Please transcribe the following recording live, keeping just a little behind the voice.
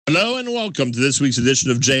Hello and welcome to this week's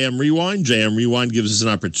edition of JM Rewind. JM Rewind gives us an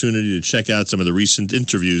opportunity to check out some of the recent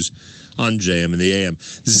interviews on JM and the AM.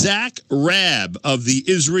 Zach Rabb of the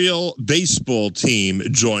Israel baseball team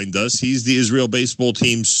joined us. He's the Israel baseball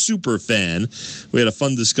team super fan. We had a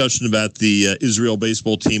fun discussion about the Israel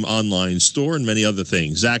baseball team online store and many other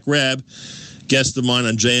things. Zach Rabb, guest of mine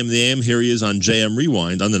on JM and the AM. Here he is on JM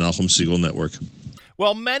Rewind on the Nachum Segal Network.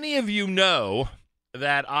 Well, many of you know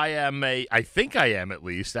that I think I am at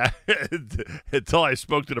least, until I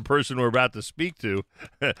spoke to the person we're about to speak to,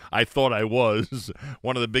 I thought I was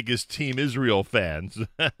one of the biggest Team Israel fans.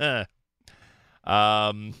 I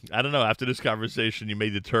don't know, after this conversation, you may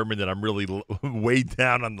determine that I'm really way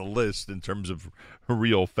down on the list in terms of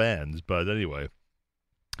real fans, but anyway.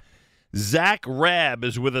 Zach Rabb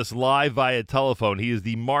is with us live via telephone. He is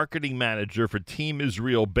the marketing manager for Team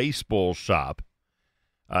Israel Baseball Shop.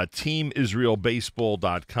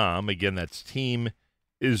 TeamIsraelBaseball.com. Again, that's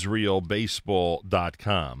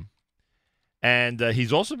TeamIsraelBaseball.com. And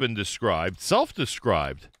he's also been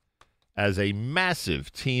self-described, as a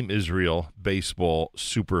massive Team Israel baseball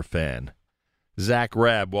super fan. Zach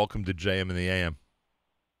Rabb, welcome to JM and the AM.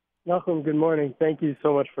 Welcome. Good morning. Thank you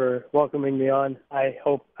so much for welcoming me on. I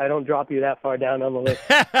hope I don't drop you that far down on the list.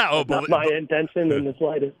 Not my intention in the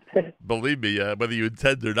slightest. Believe me, whether you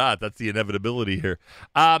intend or not, that's the inevitability here.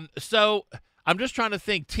 So I'm just trying to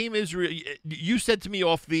think. Team Israel, you said to me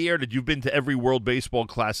off the air that you've been to every World Baseball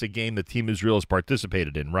Classic game that Team Israel has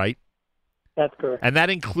participated in, right? That's correct. And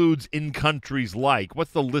that includes in countries like,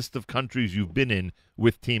 what's the list of countries you've been in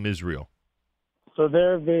with Team Israel? So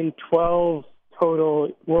there have been 12 total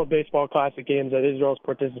World Baseball Classic games that Israel's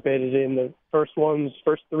participated in. The first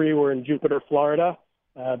three were in Jupiter, Florida,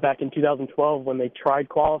 back in 2012 when they tried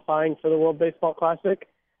qualifying for the World Baseball Classic,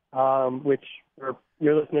 which, for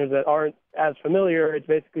your listeners that aren't as familiar, it's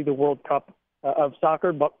basically the World Cup of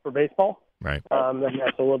soccer, but for baseball. Right. And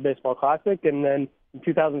that's the World Baseball Classic. And then in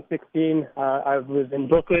 2016, I was in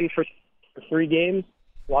Brooklyn for 3 games,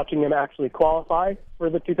 watching them actually qualify for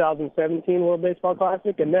the 2017 World Baseball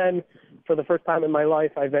Classic. And then, for the first time in my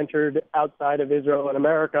life, I ventured outside of Israel and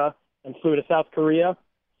America and flew to South Korea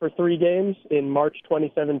for 3 games in March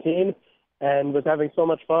 2017 and was having so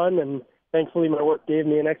much fun. And thankfully, my work gave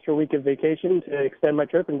me an extra week of vacation to extend my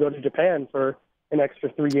trip and go to Japan for an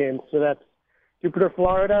extra 3 games. So that's Jupiter,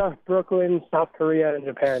 Florida, Brooklyn, South Korea, and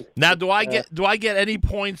Japan. Now, do I get any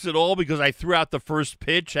points at all because I threw out the first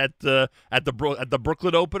pitch at the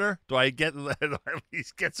Brooklyn opener? Do I at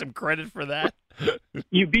least get some credit for that?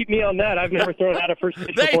 You beat me on that. I've never thrown out a first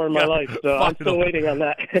pitch before in my life, so I'm still waiting on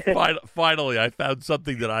that. Finally, I found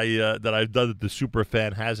something that I've done that the super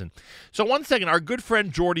fan hasn't. So, one second, our good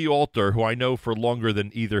friend Jordy Alter, who I know for longer than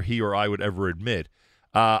either he or I would ever admit.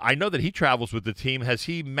 I know that he travels with the team. Has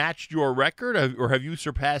he matched your record, or have you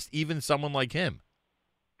surpassed even someone like him?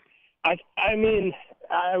 I'm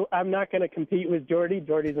not going to compete with Jordy.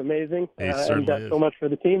 Jordy's amazing and does so much for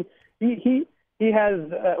the team. He has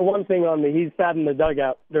one thing on me. He's sat in the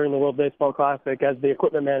dugout during the World Baseball Classic as the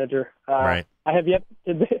equipment manager. Right. I have yet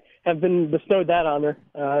to have been bestowed that honor,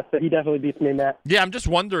 so he definitely beats me in that. Yeah, I'm just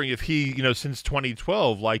wondering if he, since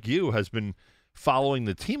 2012, like you, has been following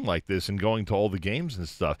the team like this and going to all the games and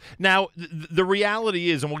stuff. Now, the reality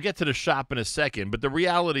is, and we'll get to the shop in a second, but the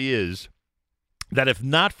reality is that if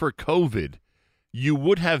not for COVID, you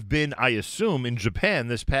would have been, I assume, in Japan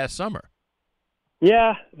this past summer.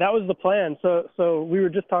 Yeah, that was the plan. So we were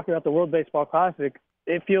just talking about the World Baseball Classic.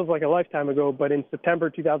 It feels like a lifetime ago, but in September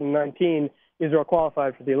 2019, Israel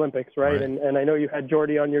qualified for the Olympics, right? And I know you had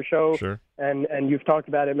Jordy on your show, sure, and you've talked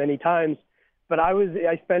about it many times. But I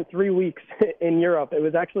spent 3 weeks in Europe. It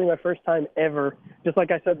was actually my first time ever. Just like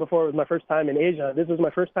I said before, it was my first time in Asia. This was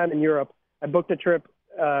my first time in Europe. I booked a trip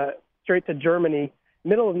straight to Germany,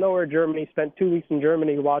 middle of nowhere Germany, spent 2 weeks in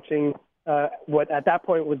Germany watching what at that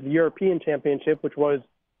point was the European Championship, which was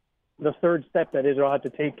the third step that Israel had to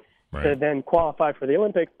take to then qualify for the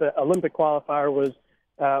Olympics. The Olympic qualifier was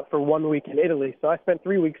for 1 week in Italy. So I spent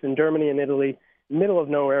 3 weeks in Germany and Italy, middle of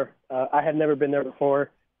nowhere. I had never been there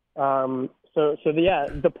before.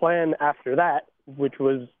 The plan after that, which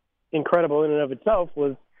was incredible in and of itself,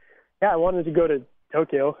 was, I wanted to go to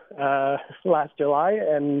Tokyo last July,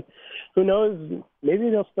 and who knows, maybe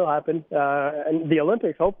they'll still happen. And the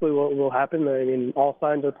Olympics hopefully will happen. I mean, all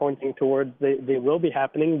signs are pointing towards they will be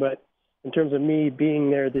happening, but in terms of me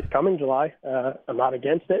being there this coming July, I'm not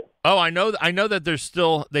against it. Oh, I know that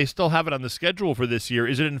they still have it on the schedule for this year.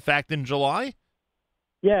 Is it in fact in July?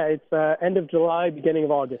 Yeah, it's end of July, beginning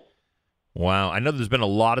of August. Wow. I know there's been a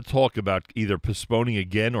lot of talk about either postponing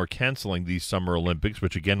again or canceling these Summer Olympics,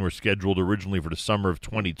 which again were scheduled originally for the summer of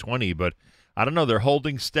 2020. But I don't know. They're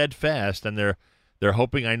holding steadfast, and they're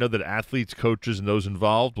hoping. I know that athletes, coaches, and those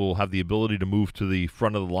involved will have the ability to move to the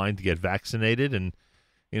front of the line to get vaccinated, and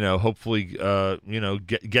hopefully,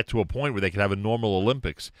 get to a point where they can have a normal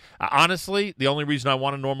Olympics. Honestly, the only reason I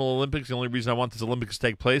want a normal Olympics, the only reason I want this Olympics to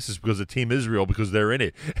take place is because of Team Israel, because they're in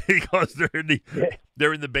it, because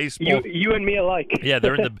they're in the baseball. You and me alike. Yeah,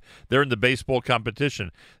 they're in the baseball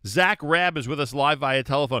competition. Zach Rabb is with us live via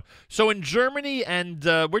telephone. So in Germany and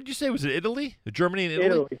where did you say, was it Italy? Germany and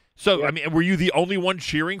Italy. So, yeah. Were you the only one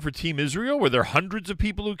cheering for Team Israel? Were there hundreds of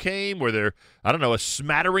people who came? Were there, I don't know, a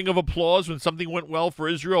smattering of applause when something went well for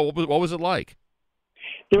Israel? What was it like?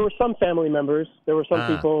 There were some family members. There were some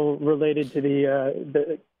people related to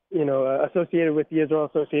the associated with the Israel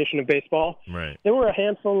Association of Baseball. Right. There were a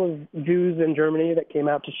handful of Jews in Germany that came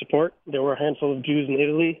out to support. There were a handful of Jews in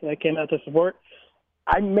Italy that came out to support.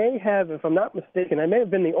 I may have, if I'm not mistaken,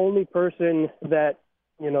 been the only person that,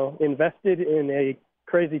 invested in a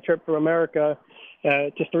crazy trip from America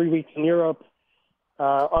to 3 weeks in Europe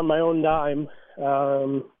on my own dime,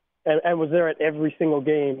 and was there at every single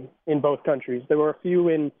game in both countries. There were a few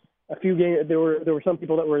games. There were some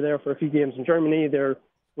people that were there for a few games in Germany. There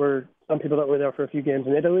were some people that were there for a few games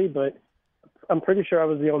in Italy, but I'm pretty sure I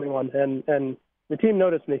was the only one. And the team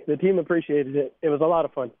noticed me. The team appreciated it. It was a lot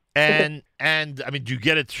of fun. And do you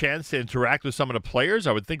get a chance to interact with some of the players?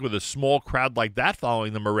 I would think with a small crowd like that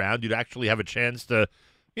following them around, you'd actually have a chance to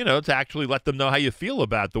actually let them know how you feel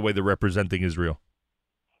about the way they're representing Israel.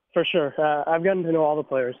 For sure. I've gotten to know all the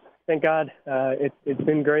players. Thank God. It's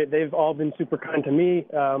been great. They've all been super kind to me.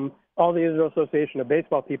 All the Israel Association of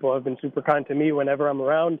Baseball people have been super kind to me whenever I'm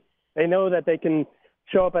around. They know that they can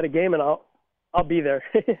show up at a game and I'll be there.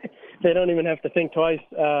 They don't even have to think twice.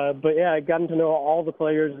 But yeah, I've gotten to know all the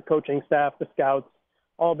players, the coaching staff, the scouts,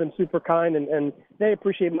 all been super kind, and they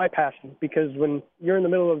appreciate my passion, because when you're in the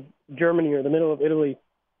middle of Germany or the middle of Italy,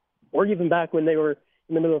 or even back when they were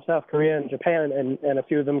in the middle of South Korea and Japan, and a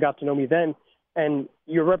few of them got to know me then, and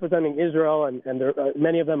you're representing Israel, and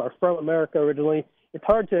many of them are from America originally, it's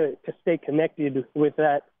hard to stay connected with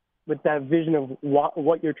that vision of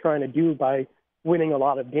what you're trying to do by winning a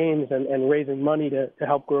lot of games and raising money to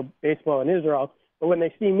help grow baseball in Israel. But when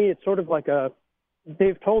they see me, it's sort of like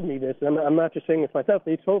they've told me this, and I'm not just saying this myself,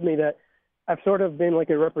 they've told me that I've sort of been like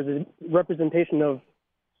a representation of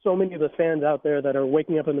so many of the fans out there that are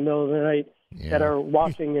waking up in the middle of the night, that are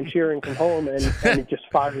watching and cheering from home, and it just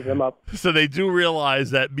fires them up. So they do realize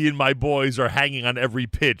that me and my boys are hanging on every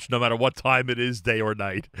pitch, no matter what time it is, day or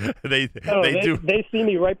night. They see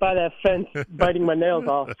me right by that fence, biting my nails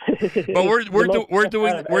off. But we're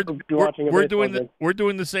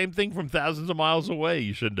doing the same thing from thousands of miles away.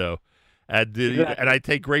 You should know. And I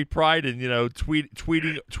take great pride in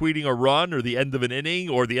tweeting a run or the end of an inning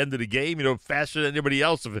or the end of the game, faster than anybody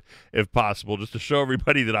else if possible, just to show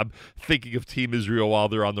everybody that I'm thinking of Team Israel while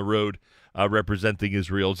they're on the road representing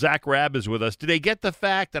Israel. Zach Rabb is with us. Do they get the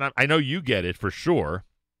fact, and I know you get it for sure,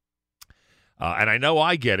 and I know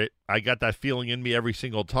I get it. I got that feeling in me every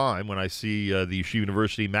single time when I see the Yeshiva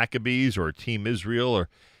University Maccabees or Team Israel or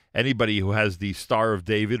anybody who has the Star of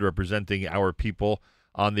David representing our people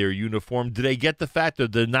on their uniform. Do they get the fact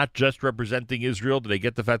that they're not just representing Israel? Do they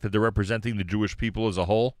get the fact that they're representing the Jewish people as a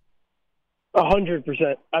whole?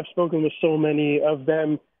 100%. I've spoken with so many of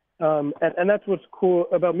them. And that's what's cool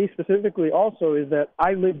about me specifically also, is that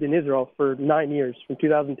I lived in Israel for 9 years, from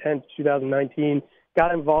 2010 to 2019,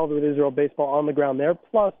 got involved with Israel baseball on the ground there.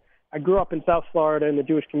 Plus, I grew up in South Florida in the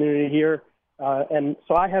Jewish community here. And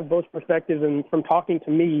so I have both perspectives. And from talking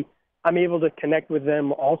to me, I'm able to connect with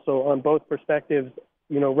them also on both perspectives,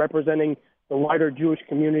 representing the wider Jewish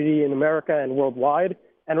community in America and worldwide,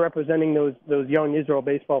 and representing those young Israel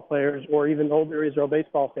baseball players, or even older Israel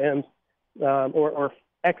baseball fans, or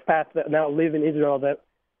expats that now live in Israel that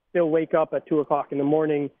still wake up at 2 o'clock in the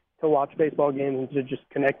morning to watch baseball games and to just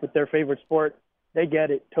connect with their favorite sport. They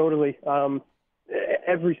get it totally.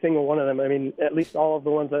 Every single one of them. At least all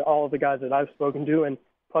of the guys that I've spoken to, and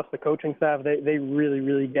plus the coaching staff, they really,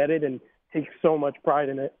 really get it and take so much pride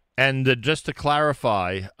in it. And just to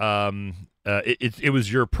clarify, it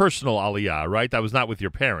was your personal aliyah, right? That was not with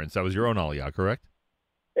your parents. That was your own aliyah, correct?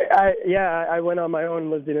 I went on my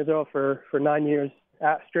own, lived in Israel for 9 years.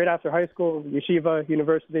 Straight after high school, yeshiva,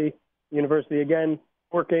 university again,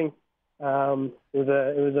 working. It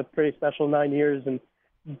was a pretty special 9 years, and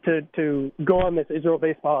to go on this Israel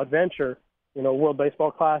baseball adventure, World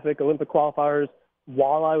Baseball Classic, Olympic qualifiers,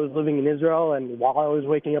 while I was living in Israel and while I was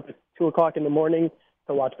waking up at 2 o'clock in the morning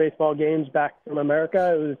to watch baseball games back from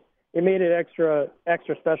America, it made it extra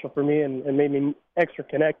special for me, and made me extra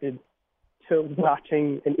connected to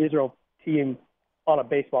watching an Israel team on a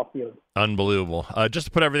baseball field. Unbelievable. Just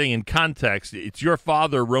to put everything in context, it's your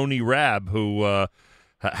father, Roni Rabb, who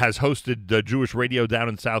has hosted Jewish radio down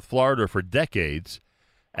in South Florida for decades.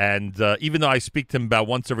 And even though I speak to him about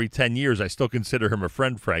once every 10 years, I still consider him a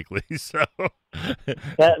friend, frankly. So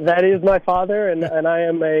that is my father, and I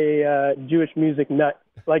am a Jewish music nut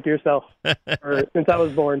like yourself since I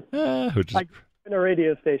was born. Which is... I grew up in a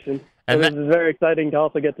radio station. And so this is very exciting to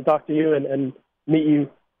also get to talk to you and meet you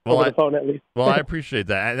over the phone at least. Well, I appreciate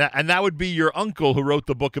that. And that would be your uncle who wrote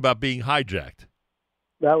the book about being hijacked.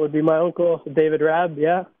 That would be my uncle, David Rabb,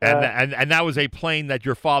 yeah. And that was a plane that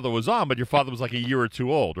your father was on, but your father was like a year or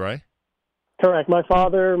two old, right? Correct. My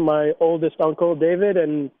father, my oldest uncle, David,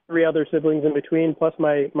 and 3 other siblings in between, plus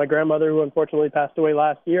my grandmother, who unfortunately passed away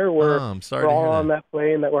last year, were all on that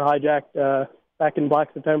plane that were hijacked back in Black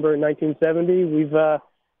September in 1970. We've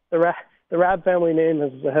the Rabb family name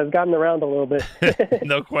has gotten around a little bit.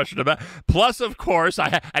 No question about it. Plus, of course,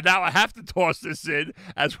 now I have to toss this in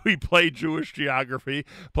as we play Jewish geography.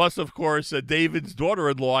 Plus, of course, David's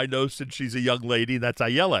daughter-in-law I know since she's a young lady. That's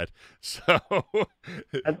Ayelet. So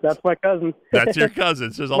that's my cousin. That's your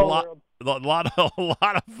cousin. So there's a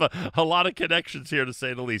lot of connections here, to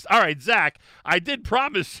say the least. All right, Zach, I did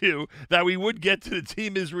promise you that we would get to the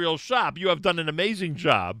Team Israel shop. You have done an amazing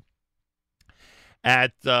job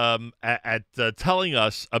at telling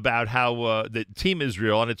us about how the Team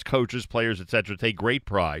Israel and its coaches, players, etc., take great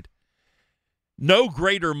pride. No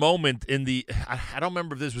greater moment in the – I don't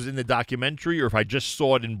remember if this was in the documentary or if I just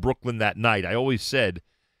saw it in Brooklyn that night. I always said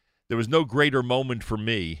there was no greater moment for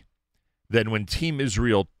me than when Team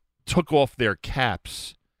Israel took off their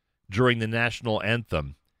caps during the national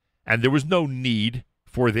anthem. And there was no need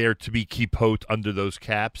for there to be kippot under those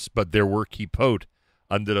caps, but there were kippot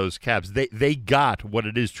under those caps. They got what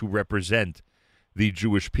it is to represent the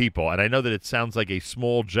Jewish people. And I know that it sounds like a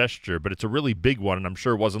small gesture, but it's a really big one, and I'm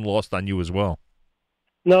sure it wasn't lost on you as well.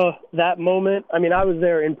 No, that moment, I mean, I was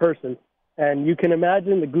there in person, and you can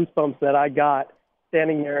imagine the goosebumps that I got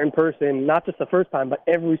standing there in person, not just the first time, but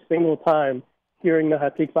every single time hearing the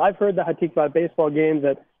Hatikvah. I've heard the Hatikvah baseball games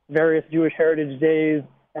at various Jewish Heritage Days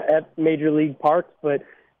at Major League parks, but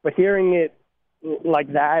hearing it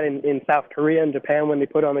like that in South Korea and Japan when they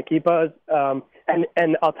put on the kippahs.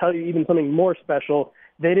 And I'll tell you even something more special.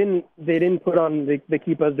 They didn't put on the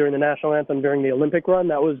kippahs during the national anthem during the Olympic run.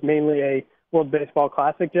 That was mainly a World Baseball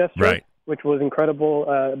Classic gesture, right, which was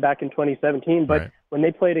incredible back in 2017. But right, when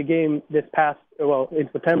they played a game in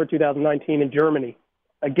September 2019 in Germany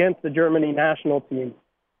against the Germany national team,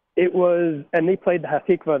 and they played the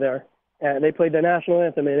Hatikvah there. And they played the national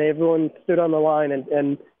anthem, and everyone stood on the line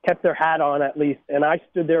and kept their hat on at least. And I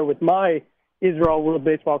stood there with my Israel World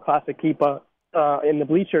Baseball Classic kippah in the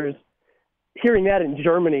bleachers. Hearing that in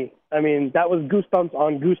Germany, I mean, that was goosebumps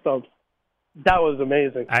on goosebumps. That was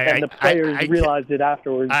amazing. And the players realized it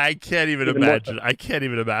afterwards. I can't even imagine. I can't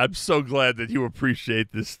even imagine. I'm so glad that you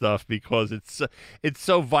appreciate this stuff because it's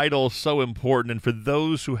so vital, so important. And for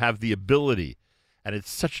those who have the ability, and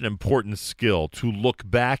it's such an important skill to look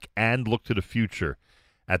back and look to the future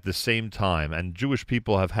at the same time. And Jewish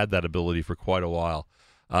people have had that ability for quite a while.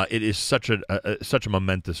 It is such a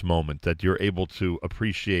momentous moment that you're able to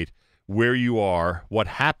appreciate where you are, what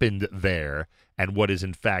happened there, and what is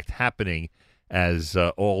in fact happening as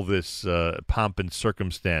all this pomp and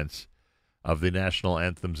circumstance of the national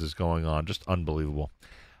anthems is going on. Just unbelievable.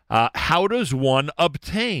 How does one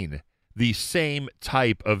obtain the same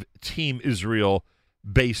type of Team Israel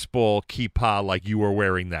baseball kippah like you were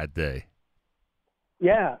wearing that day?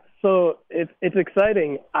 Yeah, so it's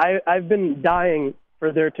exciting. I've been dying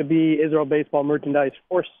for there to be Israel baseball merchandise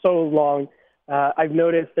for so long. I've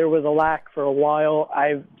noticed there was a lack for a while.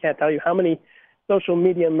 I can't tell you how many social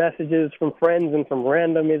media messages from friends and from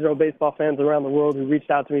random Israel baseball fans around the world who reached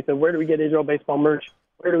out to me and said, where do we get Israel baseball merch?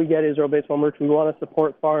 Where do we get Israel baseball merch? We want to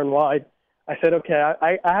support far and wide. I said, okay,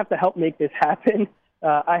 I have to help make this happen.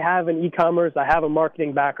 I have an e-commerce. I have a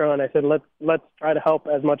marketing background. I said, let's try to help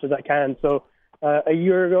as much as I can. So a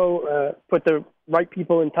year ago, put the right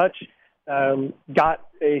people in touch, got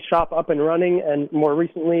a shop up and running, and more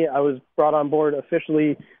recently I was brought on board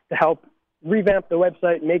officially to help revamp the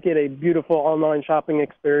website, make it a beautiful online shopping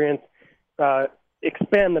experience,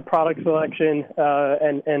 expand the product selection,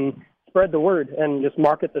 and spread the word and just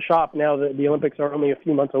market the shop now that the Olympics are only a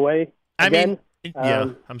few months away. I'm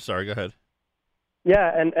sorry, go ahead.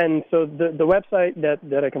 Yeah, and so the website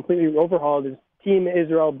that I completely overhauled is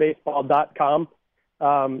teamisraelbaseball.com.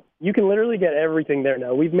 You can literally get everything there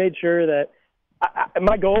now. We've made sure that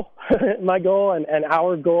my goal and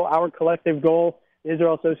our goal, our collective goal,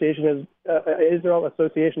 Israel Association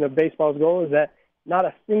of Baseball's goal is that not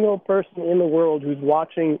a single person in the world who's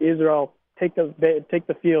watching Israel take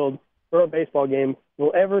the field for a baseball game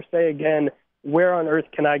will ever say again, where on earth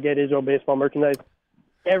can I get Israel baseball merchandise?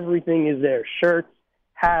 Everything is there. Shirts,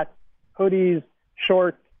 hats, hoodies,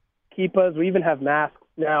 shorts, kippas. We even have masks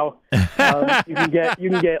now. You can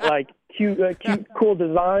get like cute, cool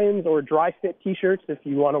designs or dry fit T-shirts if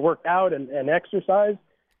you want to work out and exercise.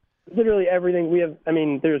 Literally everything we have. I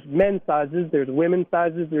mean, there's men's sizes, there's women's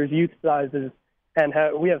sizes, there's youth sizes, and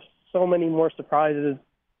we have so many more surprises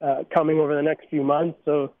coming over the next few months.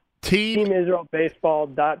 So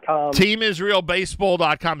TeamIsraelBaseball.com.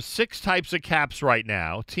 TeamIsraelBaseball.com. 6 types of caps right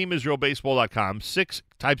now. TeamIsraelBaseball.com. 6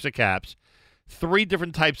 types of caps. 3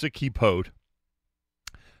 different types of kippot.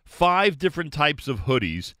 5 different types of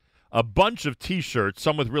hoodies. A bunch of T-shirts,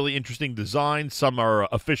 some with really interesting designs. Some are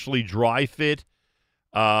officially dry fit.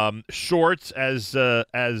 Shorts, as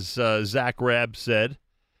Zach Rabb said.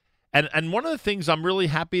 And one of the things I'm really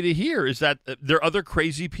happy to hear is that there are other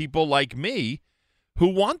crazy people like me who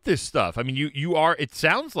want this stuff. I mean, you are. It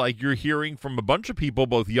sounds like you're hearing from a bunch of people,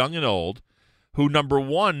 both young and old, who, number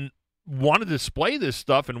one, want to display this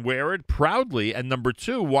stuff and wear it proudly, and number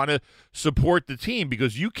two, want to support the team,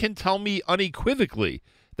 because you can tell me unequivocally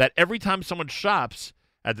that every time someone shops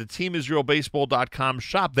at the TeamIsraelBaseball.com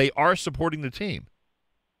shop, they are supporting the team.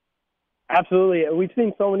 Absolutely. We've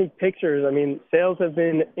seen so many pictures. I mean, sales have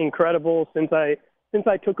been incredible since I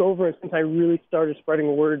took over and since I really started spreading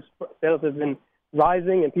the word. Sales have been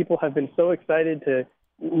rising, and people have been so excited to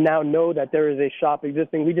now know that there is a shop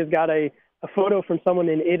existing. We just got a photo from someone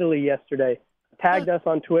in Italy yesterday, tagged us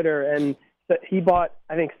on Twitter, and he bought,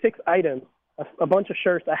 I think, 6 items, a bunch of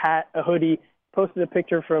shirts, a hat, a hoodie, posted a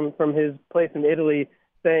picture from his place in Italy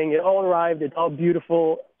saying it all arrived, it's all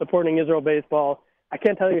beautiful, supporting Israel baseball. I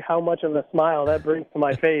can't tell you how much of a smile that brings to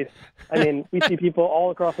my face. I mean, we see people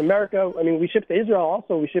all across America. I mean, we ship to Israel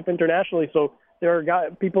also. We ship internationally. So there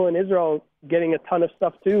are people in Israel getting a ton of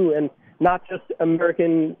stuff too, and not just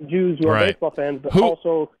American Jews who are baseball fans, but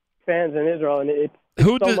also fans in Israel. And it's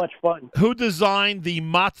so much fun. Who designed the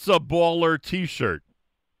Matzah Baller T-shirt?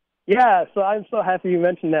 Yeah, so I'm so happy you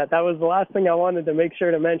mentioned that. That was the last thing I wanted to make sure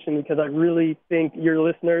to mention, because I really think your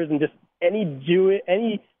listeners and just any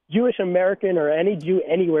Jewish American or any Jew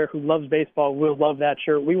anywhere who loves baseball will love that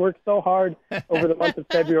shirt. We worked so hard over the month of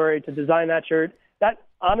February to design that shirt.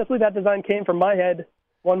 Honestly, that design came from my head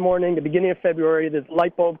one morning, the beginning of February. This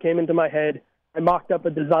light bulb came into my head. I mocked up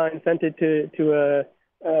a design, sent it to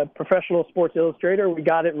a professional sports illustrator. We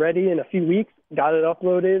got it ready in a few weeks, got it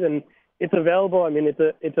uploaded, and it's available. I mean,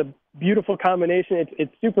 it's a beautiful combination.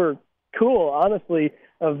 It's super cool, honestly,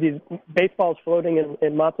 of these baseballs floating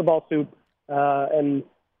in matzo ball soup. And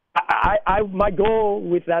my goal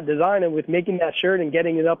with that design and with making that shirt and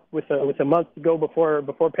getting it up with a month to go before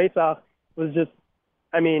Pesach was just,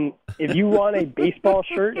 I mean, if you want a baseball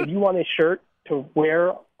shirt, if you want a shirt to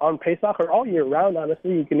wear on Pesach or all year round,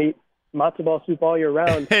 honestly, you can eat matzo ball soup all year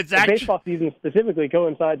round. Baseball season specifically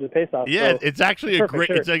coincides with Pesach. Yeah, so it's actually a great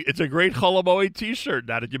it's a great Chol Hamoed T-shirt.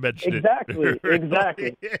 Now that you mentioned it,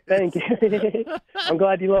 exactly. Thank you. I'm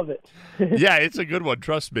glad you love it. Yeah, it's a good one.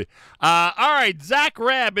 Trust me. All right, Zach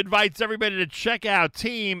Rabb invites everybody to check out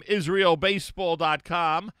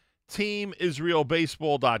TeamIsraelBaseball.com.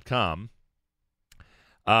 TeamIsraelBaseball.com.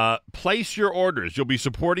 Place your orders. You'll be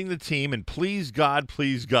supporting the team, and please God.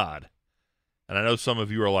 And I know some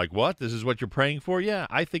of you are like, what? This is what you're praying for? Yeah,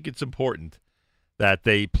 I think it's important that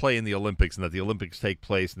they play in the Olympics and that the Olympics take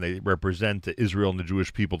place and they represent Israel and the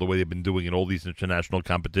Jewish people the way they've been doing in all these international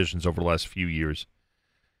competitions over the last few years.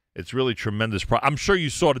 It's really tremendous. I'm sure you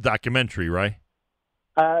saw the documentary, right?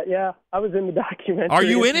 Yeah, I was in the documentary. Are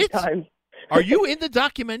you in it? Times. Are you in the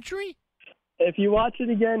documentary? If you watch it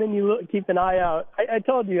again and you keep an eye out, I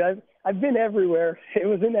told you, I've been everywhere. It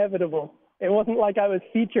was inevitable. It wasn't like I was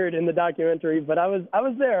featured in the documentary, but I was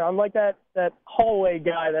there. I'm like that hallway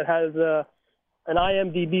guy that has an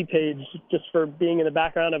IMDb page just for being in the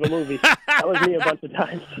background of a movie. That was me a bunch of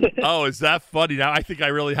times. Oh, is that funny? Now I think I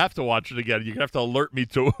really have to watch it again. You're going to have to alert me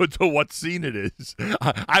to what scene it is.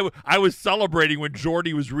 I was celebrating when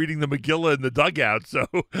Jordy was reading the Megillah in the dugout, so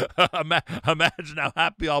imagine how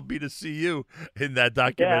happy I'll be to see you in that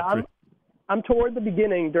documentary. Yeah, I'm toward the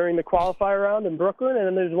beginning during the qualifier round in Brooklyn, and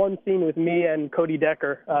then there's one scene with me and Cody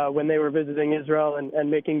Decker when they were visiting Israel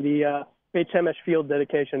and making the Beit Shemesh field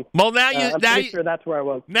dedication. Well, I'm pretty sure that's where I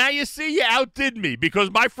was. Now you see, you outdid me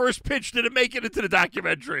because my first pitch didn't make it into the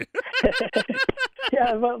documentary.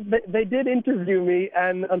 Yeah, well, they did interview me,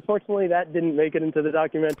 and unfortunately that didn't make it into the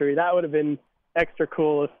documentary. That would have been extra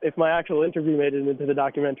cool if my actual interview made it into the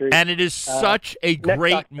documentary. And it is such a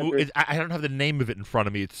great movie. documentary. I don't have the name of it in front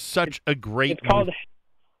of me. It's such a great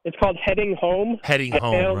It's called Heading Home. Heading A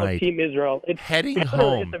Home, Tale right. of Team Israel. Heading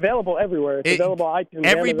Home. It's available everywhere. It's available on iTunes,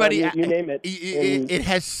 Everybody, Amazon, you name it. It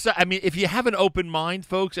has. I mean, if you have an open mind,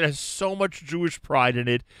 folks, it has so much Jewish pride in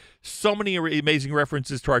it. So many amazing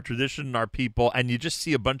references to our tradition and our people, and you just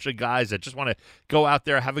see a bunch of guys that just want to go out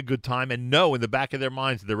there, have a good time, and know in the back of their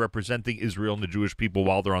minds that they're representing Israel and the Jewish people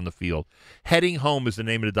while they're on the field. Heading Home is the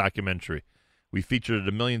name of the documentary. We featured it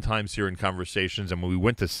a million times here in Conversations, and when we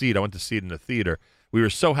went to see it, I went to see it in the theater. We were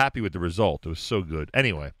so happy with the result. It was so good.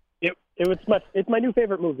 Anyway. It's my new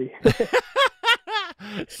favorite movie.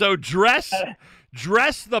 So dress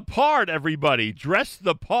the part, everybody. Dress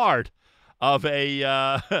the part of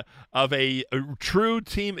a true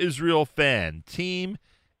Team Israel fan.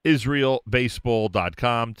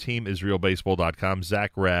 TeamIsraelBaseball.com. TeamIsraelBaseball.com.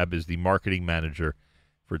 Zach Rabb is the marketing manager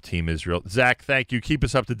for Team Israel. Zach, thank you. Keep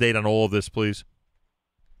us up to date on all of this, please.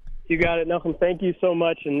 You got it, Malcolm. Thank you so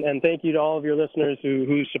much, and thank you to all of your listeners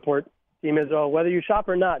who support Team Israel. Whether you shop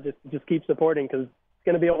or not, just keep supporting because it's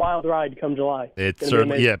going to be a wild ride come July. It's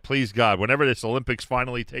certainly, yeah. Please God, whenever this Olympics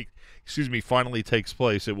finally takes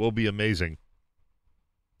place, it will be amazing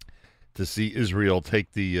to see Israel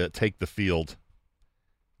take the field.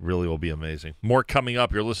 Really will be amazing. More coming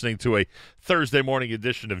up. You're listening to a Thursday morning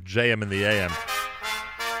edition of JM in the AM.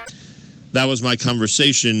 That was my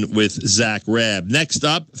conversation with Zach Rabb. Next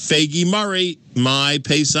up, Faggy Murray. My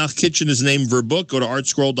Pesach Kitchen is the name of her book. Go to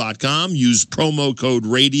artscroll.com, use promo code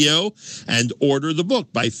RADIO, and order the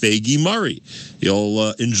book by Faggy Murray.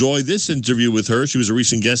 You'll enjoy this interview with her. She was a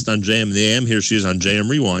recent guest on JM in the AM. Here she is on JM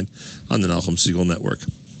Rewind on the Nachum Segal Network.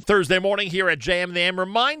 Thursday morning here at JM in the AM.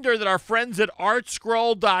 Reminder that our friends at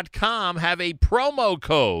artscroll.com have a promo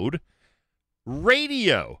code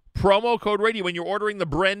RADIO. Promo code RADIO when you're ordering the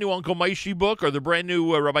brand new Uncle Moishy book or the brand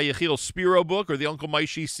new Rabbi Yechiel Spiro book or the Uncle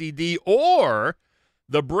Moishy CD or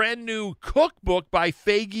the brand new cookbook by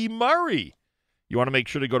Faggy Murray. You want to make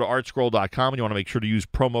sure to go to artscroll.com and you want to make sure to use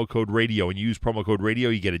promo code RADIO. And you use promo code RADIO,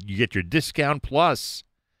 you get your discount plus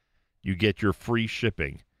you get your free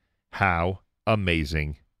shipping. How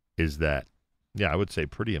amazing is that? Yeah, I would say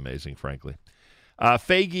pretty amazing, frankly.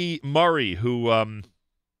 Faggy Murray, who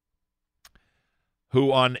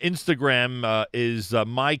on Instagram is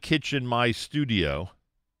My Kitchen, My Studio.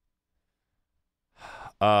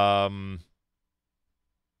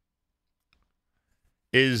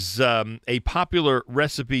 Is a popular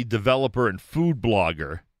recipe developer and food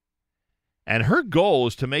blogger. And her goal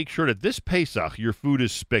is to make sure that this Pesach, your food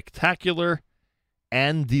is spectacular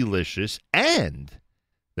and delicious and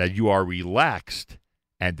that you are relaxed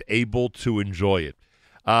and able to enjoy it.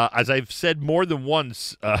 As I've said more than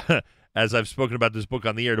once, as I've spoken about this book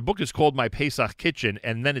on the air, the book is called My Pesach Kitchen,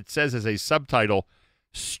 and then it says as a subtitle,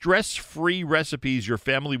 Stress-Free Recipes Your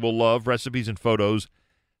Family Will Love, Recipes and Photos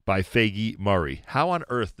by Faggy Murray. How on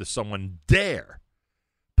earth does someone dare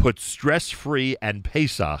put stress-free and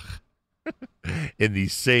Pesach in the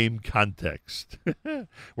same context? We're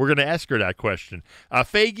going to ask her that question.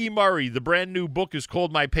 Faggy Murray, the brand new book is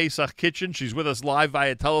called My Pesach Kitchen. She's with us live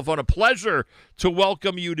via telephone. A pleasure to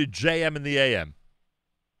welcome you to JM in the AM.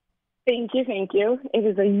 Thank you, thank you. It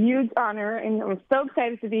is a huge honor, and I'm so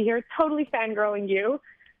excited to be here. Totally fangirling you.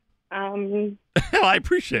 I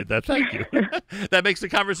appreciate that. Thank you. That makes the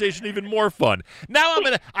conversation even more fun. Now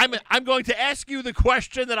I'm going to ask you the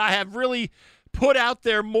question that I have really put out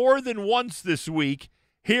there more than once this week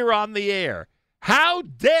here on the air. How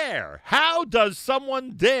does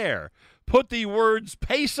someone dare put the words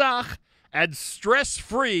Pesach and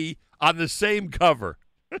stress-free on the same cover?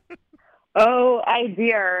 Oh, I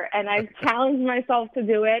dare. And I've challenged myself to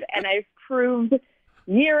do it, and I've proved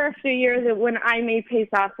year after year that when I made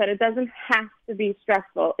Pesach that it doesn't have to be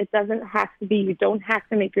stressful. It doesn't have to be. You don't have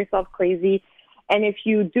to make yourself crazy. And if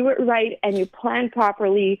you do it right and you plan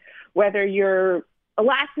properly, whether you're a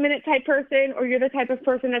last-minute type person or you're the type of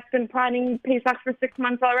person that's been planning Pesach for 6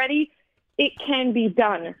 months already, it can be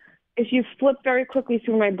done. If you flip very quickly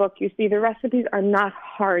through my book, you see the recipes are not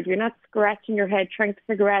hard. You're not scratching your head trying to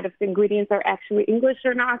figure out if the ingredients are actually English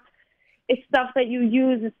or not. It's stuff that you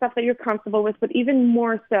use. It's stuff that you're comfortable with. But even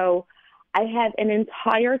more so, I have an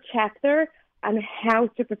entire chapter on how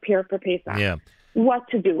to prepare for Pesach. Yeah. What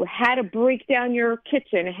to do, how to break down your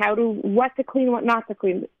kitchen, what to clean, what not to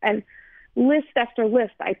clean. And list after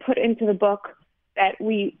list I put into the book that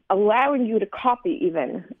we allowing you to copy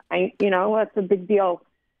even. That's a big deal.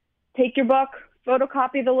 Take your book,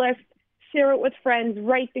 photocopy the list, share it with friends,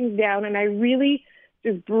 write things down, and I really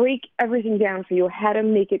just break everything down for you, how to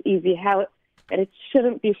make it easy, how and it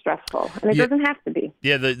shouldn't be stressful, and it doesn't have to be.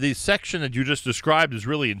 Yeah, the section that you just described is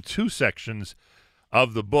really in two sections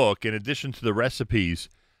of the book. In addition to the recipes,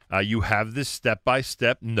 you have this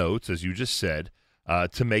step-by-step notes, as you just said,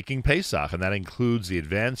 to making Pesach, and that includes the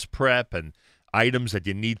advanced prep and items that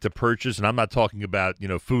you need to purchase. And I'm not talking about,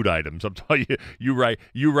 food items. I'm telling you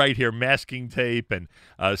write here masking tape and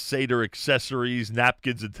Seder accessories,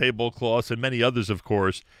 napkins and tablecloths, and many others, of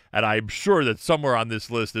course. And I'm sure that somewhere on this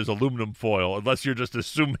list there's aluminum foil, unless you're just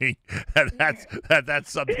assuming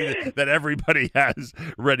that's something that everybody has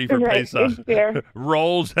ready for Pesach.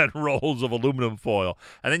 Rolls and rolls of aluminum foil.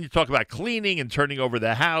 And then you talk about cleaning and turning over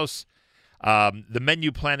the house. The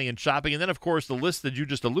menu planning and shopping, and then, of course, the list that you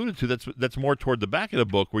just alluded to that's more toward the back of the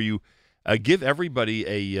book, where you give everybody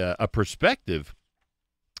a perspective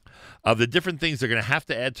of the different things they're going to have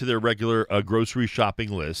to add to their regular grocery shopping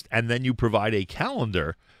list, and then you provide a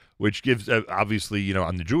calendar, which gives, obviously,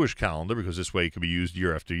 on the Jewish calendar, because this way it can be used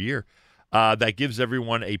year after year, that gives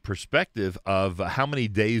everyone a perspective of how many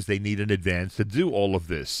days they need in advance to do all of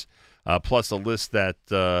this, plus a list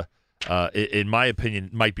that in my opinion,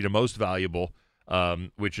 might be the most valuable,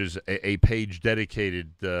 which is a page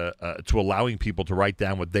dedicated to allowing people to write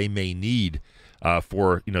down what they may need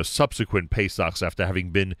for subsequent Pesachs after having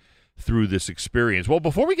been through this experience. Well,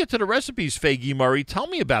 before we get to the recipes, Fagi Murray, tell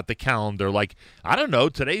me about the calendar. Like, I don't know,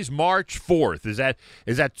 today's March 4th. Is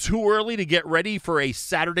that too early to get ready for a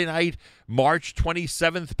Saturday night, March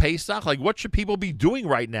 27th Pesach? Like, what should people be doing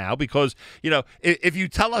right now? Because, if you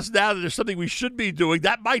tell us now that there's something we should be doing,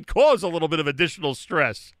 that might cause a little bit of additional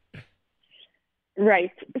stress.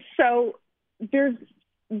 Right. So there's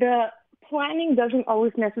the planning doesn't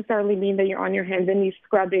always necessarily mean that you're on your hands and knees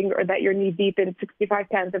scrubbing or that you're knee deep in 65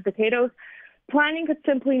 cans of potatoes. Planning could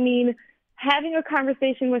simply mean having a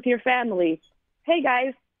conversation with your family. Hey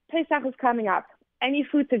guys, Pesach is coming up. Any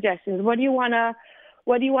food suggestions? What do you want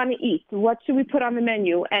to eat? What should we put on the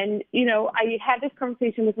menu? And, I had this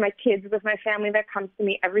conversation with my kids, with my family that comes to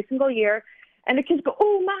me every single year. And the kids go,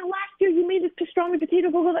 oh, Mom, last year you made this pastrami potato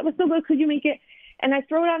bowl. That was so good. Could you make it? And I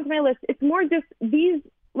throw it onto my list. It's more just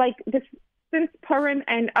this since Purim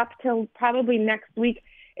and up till probably next week,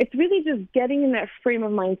 it's really just getting in that frame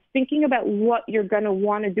of mind, thinking about what you're going to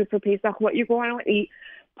want to do for Pesach, what you're going to want to eat,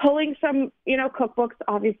 pulling some, cookbooks.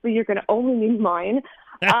 Obviously, you're going to only need mine.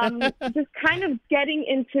 Just kind of getting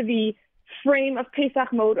into the frame of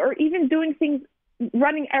Pesach mode, or even doing things,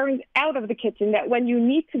 running errands out of the kitchen, that when you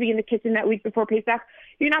need to be in the kitchen that week before Pesach,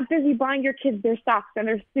 you're not busy buying your kids their socks and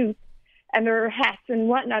their suits and their hats and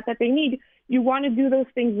whatnot that they need. You want to do those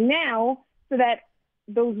things now so that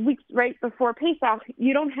those weeks right before Pesach,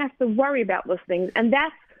 you don't have to worry about those things. And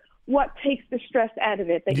that's what takes the stress out of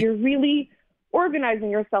it, that you're really organizing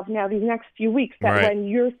yourself now these next few weeks, that when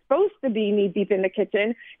you're supposed to be knee deep in the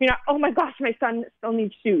kitchen, you're not, oh my gosh, my son still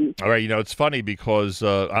needs shoes. All right, it's funny because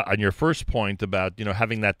on your first point about,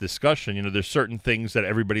 having that discussion, there's certain things that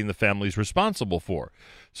everybody in the family is responsible for.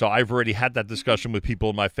 So I've already had that discussion with people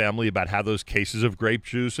in my family about how those cases of grape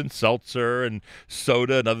juice and seltzer and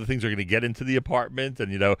soda and other things are going to get into the apartment,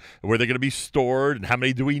 and, where they're going to be stored and how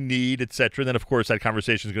many do we need, et cetera. And then, of course, that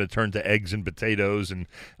conversation is going to turn to eggs and potatoes and,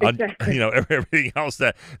 everything else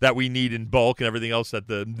that we need in bulk, and everything else that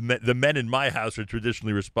the men in my house are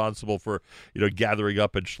traditionally responsible for, gathering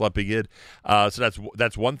up and schlepping in. So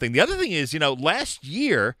that's one thing. The other thing is, last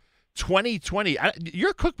year, 2020,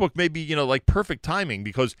 your cookbook may be, like perfect timing,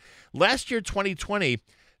 because last year, 2020,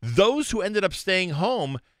 those who ended up staying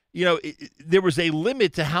home, there was a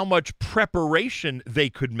limit to how much preparation they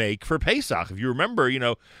could make for Pesach. If you remember,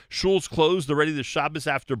 shuls closed already the Shabbos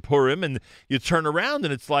after Purim, and you turn around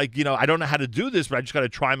and it's like, I don't know how to do this, but I just got to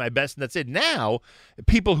try my best, and that's it. Now,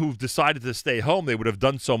 people who've decided to stay home, they would have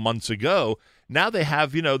done so months ago. Now they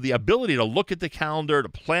have, the ability to look at the calendar, to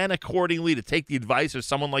plan accordingly, to take the advice of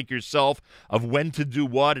someone like yourself of when to do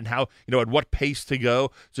what and how, at what pace to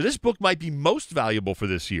go. So this book might be most valuable for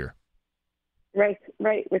this year. Right,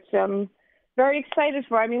 which I'm very excited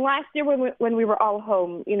for. I mean, last year when we were all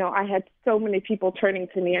home, I had so many people turning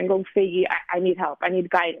to me and going, Fagi, I need help, I need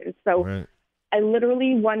guidance. So I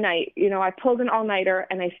literally one night, I pulled an all-nighter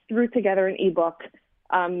and I threw together an ebook,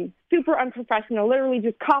 super unprofessional, literally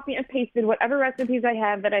just copy and pasted whatever recipes I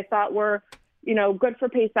have that I thought were, good for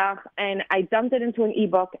Pesach, and I dumped it into an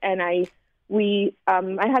ebook. And my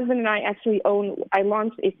husband and I I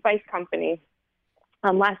launched a spice company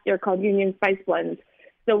last year called Union Spice Blends.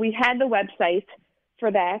 So we had the website for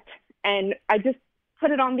that, and I just put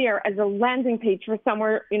it on there as a landing page for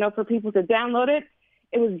somewhere, for people to download it.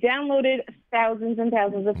 It was downloaded thousands and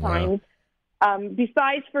thousands of times.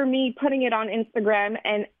 Besides for me putting it on Instagram,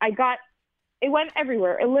 and I got it went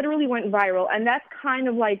everywhere. It literally went viral. And that's kind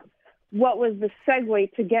of like what was the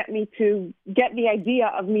segue to get the idea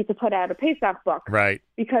of me to put out a Pesach book. Right.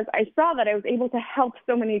 Because I saw that I was able to help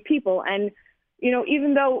so many people. And,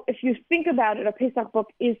 even though if you think about it, a Pesach book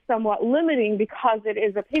is somewhat limiting because it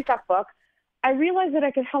is a Pesach book, I realized that I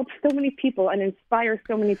could help so many people and inspire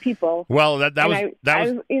so many people. Well, that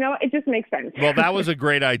was it just makes sense. Well, that was a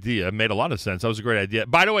great idea. It made a lot of sense. That was a great idea.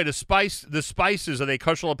 By the way, the spices, are they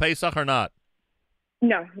kosher Pesach or not?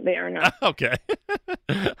 No, they are not. Okay.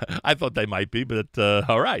 I thought they might be, but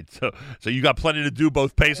all right. So you got plenty to do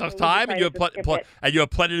both Pesach time and you have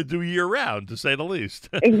plenty to do year round, to say the least.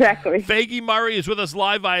 Exactly. Faggy Murray is with us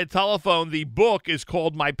live via telephone. The book is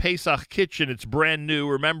called My Pesach Kitchen. It's brand new.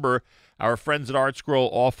 Remember, our friends at Art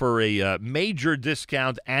Scroll offer a major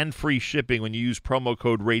discount and free shipping when you use promo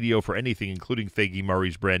code radio for anything, including Faggy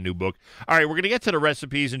Murray's brand new book. All right, we're going to get to the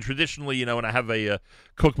recipes, and traditionally, when I have a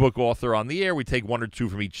cookbook author on the air, we take one or two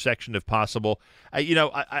from each section if possible.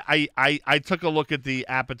 I took a look at the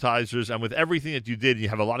appetizers, and with everything that you did, you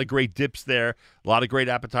have a lot of great dips there, a lot of great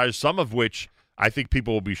appetizers, some of which I think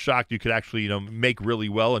people will be shocked you could actually make really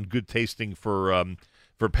well and good tasting for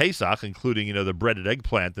Pesach, including the breaded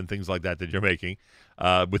eggplant and things like that you're making,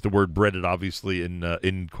 with the word breaded obviously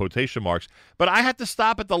in quotation marks. But I had to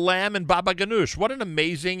stop at the lamb and baba ganoush. What an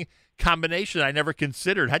amazing combination! I never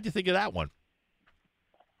considered. How'd you think of that one?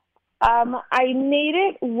 I made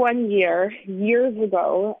it one years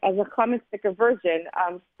ago as a chametz sticker version,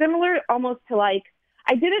 similar almost to I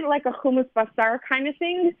did it like a hummus basar kind of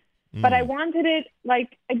thing, but I wanted it I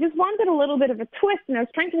just wanted a little bit of a twist, and I was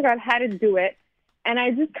trying to figure out how to do it. And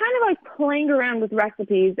I just kind of playing around with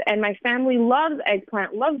recipes, and my family loves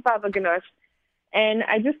eggplant, loves baba ganoush, and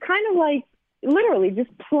I just kind of literally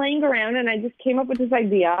just playing around, and I just came up with this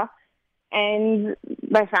idea, and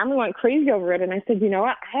my family went crazy over it, and I said, you know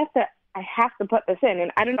what, I have to put this in,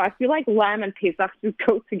 and I don't know, I feel like lamb and Pesach just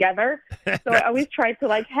go together, so I always try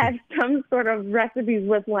to have some sort of recipes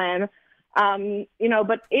with lamb,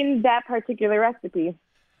 but in that particular recipe,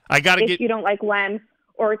 if you don't like lamb,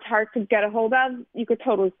 or it's hard to get a hold of, you could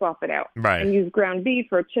totally swap it out. Right. And use ground beef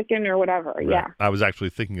or chicken or whatever. Right. Yeah. I was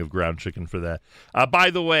actually thinking of ground chicken for that.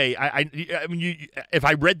 By the way, I mean, if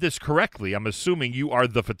I read this correctly, I'm assuming you are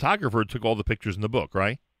the photographer who took all the pictures in the book,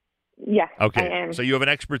 right? Yes, okay. I am. So you have an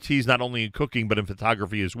expertise not only in cooking but in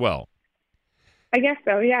photography as well. I guess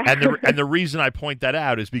so, yeah. And the reason I point that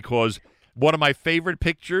out is because one of my favorite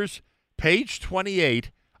pictures, page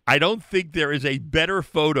 28, I don't think there is a better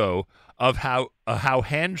photo of how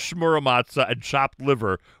hand shmura matzah and chopped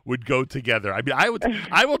liver would go together. I mean,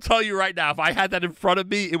 I will tell you right now, if I had that in front of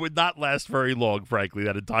me, it would not last very long, frankly,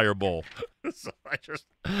 that entire bowl. So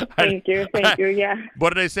Thank you, yeah.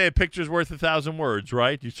 What did I say? A picture's worth 1,000 words,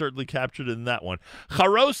 right? You certainly captured it in that one.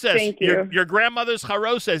 Charoses, Thank you. Your grandmother's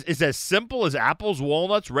charoses is as simple as apples,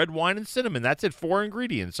 walnuts, red wine, and cinnamon. That's it, 4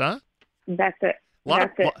 ingredients, huh? That's it.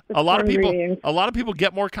 A lot of people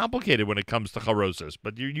get more complicated when it comes to charoses,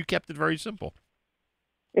 but you kept it very simple.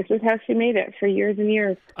 This is how she made it for years and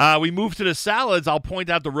years. We move to the salads. I'll point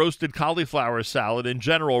out the roasted cauliflower salad. In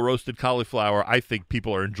general, roasted cauliflower, I think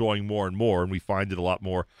people are enjoying more and more, and we find it a lot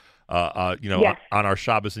more, yes. on our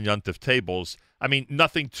Shabbos and Yontif tables. I mean,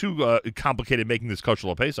 nothing too complicated making this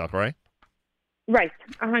kosher Pesach, right? Right,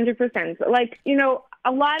 100%.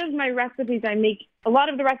 A lot of my recipes a lot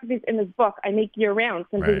of the recipes in this book I make year-round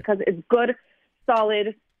simply because it's good,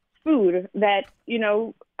 solid food that,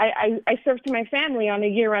 I serve to my family on a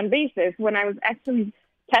year-round basis. When I was actually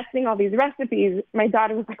testing all these recipes, my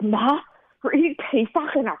daughter was like, Ma, we're eating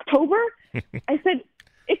Pesach in October? I said,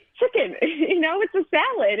 it's chicken, it's a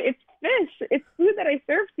salad, it's fish, it's food that I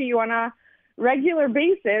serve to you on a regular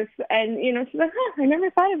basis. And, she's like, I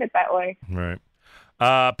never thought of it that way. Right.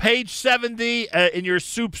 Page 70 in your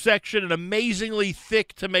soup section, an amazingly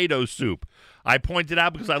thick tomato soup. I pointed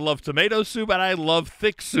out because I love tomato soup and I love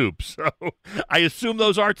thick soup. So I assume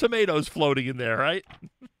those are tomatoes floating in there, right?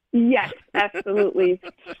 Yes, absolutely.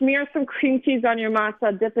 Smear some cream cheese on your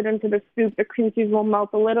matzah, dip it into the soup. The cream cheese will melt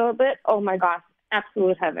a little bit. Oh, my gosh.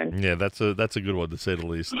 Absolute heaven. Yeah, that's a good one, to say the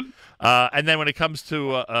least. And then when it comes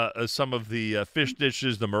to some of the fish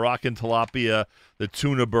dishes, the Moroccan tilapia, the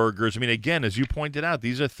tuna burgers, I mean, again, as you pointed out,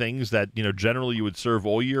 these are things that, generally you would serve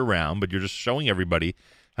all year round, but you're just showing everybody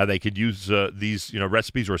how they could use these,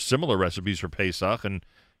 recipes or similar recipes for Pesach and,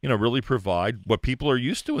 really provide what people are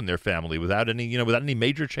used to in their family without any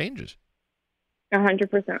major changes.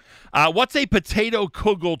 100%. What's a potato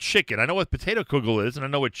kugel chicken? I know what potato kugel is, and I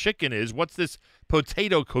know what chicken is. What's this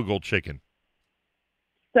potato kugel chicken?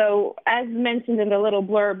 So, as mentioned in the little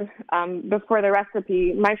blurb before the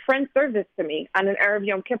recipe, my friend served this to me on an Erev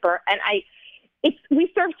Yom Kippur, and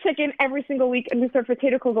We serve chicken every single week, and we serve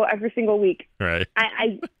potato kugel every single week. Right.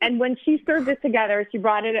 And when she served it together, she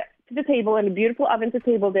brought it to the table in a beautiful oven to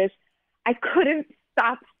table dish. I couldn't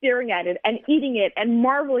stop staring at it and eating it and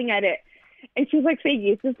marveling at it. And she was like,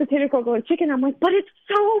 Faggy, it's just potato kugel and chicken. I'm like, but it's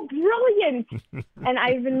so brilliant. And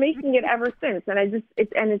I've been making it ever since. And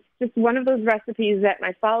it's just one of those recipes that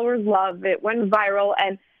my followers love. It went viral,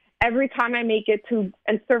 and every time I make it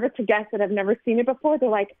and serve it to guests that have never seen it before, they're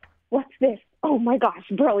like, what's this? Oh my gosh,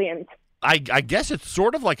 brilliant. I guess it's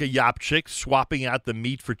sort of like a yapchik swapping out the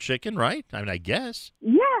meat for chicken, right? I mean, I guess.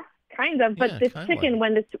 Yeah, kind of. But this chicken,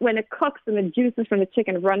 when it cooks and the juices from the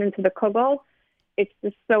chicken run into the kugel, it's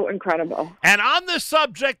just so incredible. And on the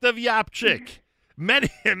subject of yapchik,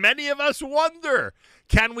 many of us wonder,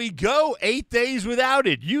 can we go 8 days without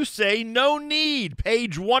it? You say no need.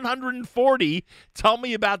 Page 140. Tell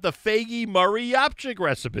me about the Faggy Murray yapchik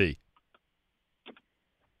recipe.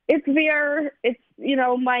 It's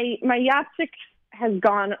my yapchik has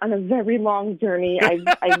gone on a very long journey. I've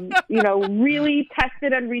really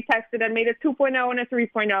tested and retested and made a 2.0 and a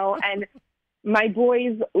 3.0, and my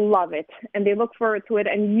boys love it and they look forward to it.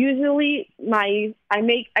 And usually I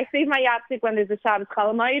save my yapchik when there's a Shabbos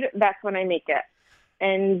Chalamoid. That's when I make it.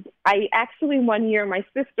 And I actually, one year, my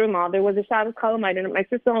sister-in-law, there was a Shabbos Chalamoid, and my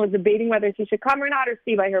sister-in-law was debating whether she should come or not or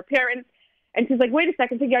stay by her parents. And she's like, wait a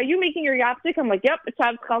second, Faggy, are you making your yapchik? I'm like, yep, it's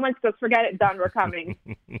Shabbos Chalamoid. She goes, forget it, done, we're coming.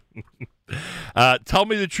 Tell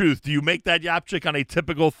me the truth. Do you make that yapchik on a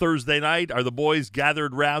typical Thursday night? Are the boys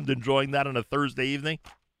gathered round enjoying that on a Thursday evening?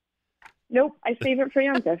 Nope, I save it for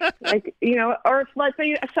Yom Tov. Or let's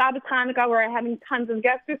say a Shabbos Hanukkah where I'm having tons of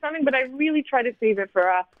guests or something, but I really try to save it for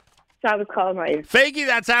Shabbos Chalamoid. Faggy,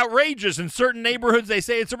 that's outrageous. In certain neighborhoods, they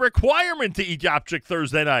say it's a requirement to eat yapchik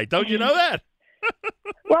Thursday night. Don't you know that?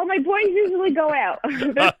 Well, my boys usually go out.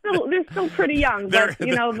 They're still pretty young, but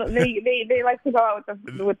they like to go out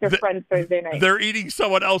with their friends Thursday night. They're eating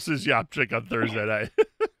someone else's yapchik on Thursday night.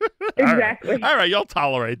 Exactly. All right, you'll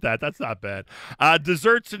tolerate that. That's not bad.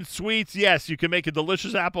 Desserts and sweets, yes, you can make a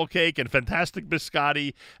delicious apple cake and fantastic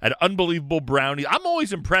biscotti and unbelievable brownies. I'm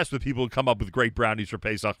always impressed with people who come up with great brownies for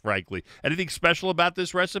Pesach, frankly. Anything special about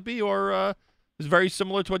this recipe, or is very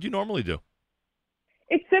similar to what you normally do?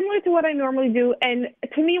 It's similar to what I normally do, and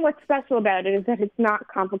to me what's special about it is that it's not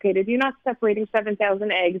complicated. You're not separating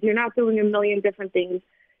 7,000 eggs. You're not doing a million different things.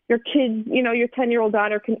 Your kids, your 10-year-old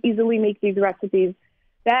daughter can easily make these recipes.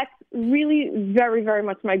 That's really very, very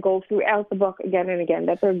much my goal throughout the book again and again,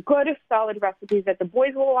 that they're good, solid recipes that the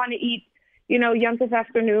boys will want to eat, Yom Tov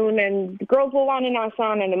afternoon, and the girls will want to nash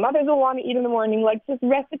on, and the mothers will want to eat in the morning, like just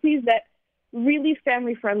recipes that really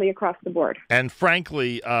family-friendly across the board. And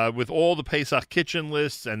frankly, with all the Pesach kitchen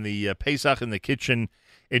lists and the Pesach in the kitchen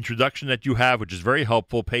introduction that you have, which is very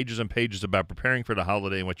helpful, pages and pages about preparing for the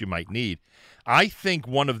holiday and what you might need, I think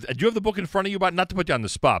do you have the book in front of you? Not to put you on the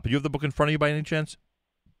spot, but do you have the book in front of you by any chance?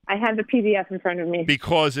 I have the PDF in front of me.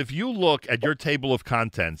 Because if you look at your table of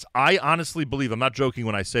contents, I honestly believe, I'm not joking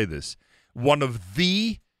when I say this, one of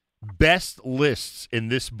the best lists in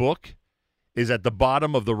this book is at the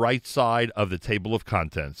bottom of the right side of the table of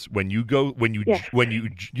contents. You know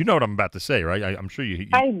what I'm about to say, right? I'm sure you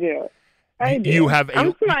I do.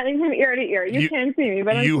 I'm smiling from ear to ear. You can't see me,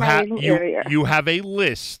 but I'm smiling from ear to ear. You have a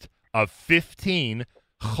list of 15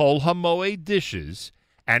 Chol HaMoed dishes,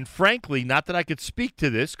 and frankly, not that I could speak to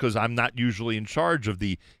this because I'm not usually in charge of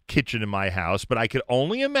the kitchen in my house, but I could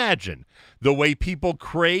only imagine the way people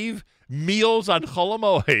crave meals on Chol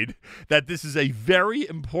HaMoed, that this is a very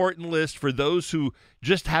important list for those who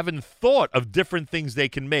just haven't thought of different things they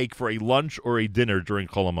can make for a lunch or a dinner during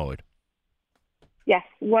Chol HaMoed. Yes,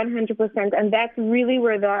 100%. And that's really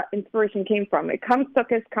where the inspiration came from. It comes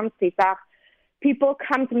Sukkot, comes Pesach. People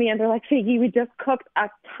come to me and they're like, Faggy, we just cooked a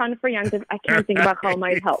ton for Yom Tov. I can't think about Chol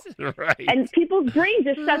HaMoed help. Right. And people's brain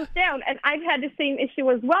just shuts down. And I've had the same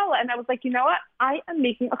issue as well. And I was like, you know what? I am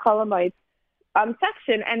making a Chol HaMoed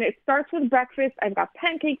section, and it starts with breakfast. I've got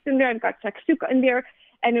pancakes in there. I've got shakshuka in there,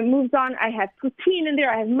 and it moves on. I have poutine in there.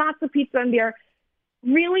 I have matzah pizza in there.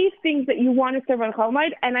 Really things that you want to serve on Chol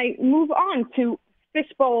HaMoed. And I move on to fish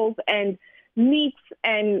bowls and meats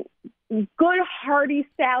and good hearty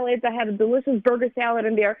salads. I have a delicious burger salad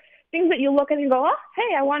in there. Things that you look at and go, oh,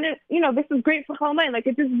 hey, I want to, this is great for Chol HaMoed. Like,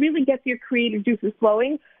 it just really gets your creative juices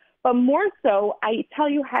flowing. But more so, I tell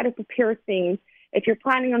you how to prepare things. If you're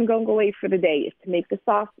planning on going away for the day, is to make the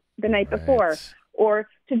sauce the night before, or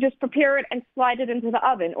to just prepare it and slide it into the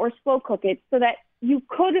oven, or slow cook it so that you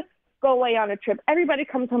could go away on a trip. Everybody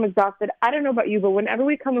comes home exhausted. I don't know about you, but whenever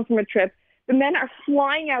we come home from a trip, the men are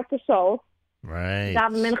flying out to Seoul. Right.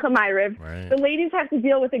 The ladies have to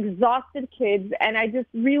deal with exhausted kids, and I just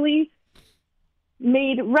really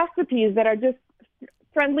made recipes that are just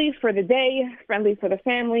friendly for the day, friendly for the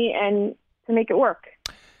family, and to make it work.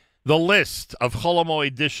 The list of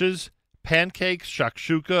Cholamoid dishes: pancakes,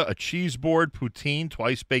 shakshuka, a cheese board, poutine,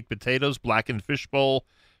 twice-baked potatoes, blackened fish bowl,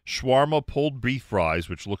 shawarma, pulled beef fries,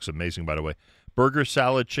 which looks amazing, by the way, burger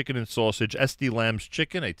salad, chicken and sausage, Esty lamb's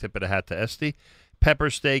chicken, a tip of the hat to Esty, pepper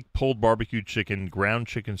steak, pulled barbecue chicken, ground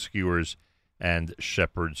chicken skewers, and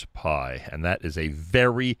shepherd's pie. And that is a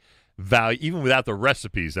very even without the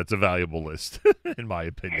recipes, that's a valuable list, in my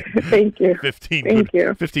opinion. Thank you.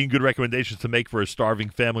 15 good recommendations to make for a starving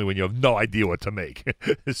family when you have no idea what to make.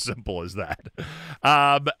 As simple as that.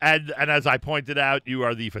 And as I pointed out, you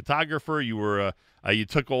are the photographer. You were you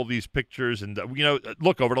took all these pictures, and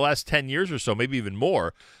look, over the last 10 years or so, maybe even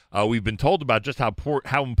more, we've been told about just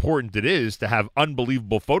how important it is to have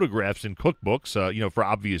unbelievable photographs in cookbooks. For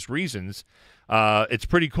obvious reasons. It's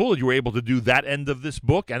pretty cool that you were able to do that end of this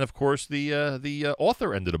book, and of course the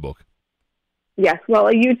author end of the book. Yes, well,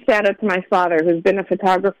 a huge shout out to my father, who's been a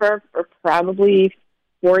photographer for probably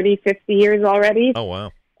 40, 50 years already. Oh,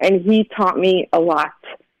 wow. And he taught me a lot.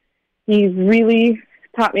 He's really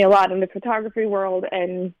taught me a lot in the photography world,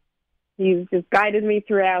 and he's just guided me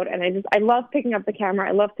throughout. And I love picking up the camera.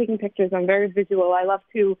 I love taking pictures. I'm very visual. I love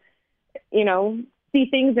to, see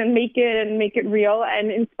things and make it real and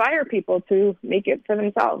inspire people to make it for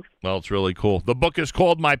themselves. Well, it's really cool. The book is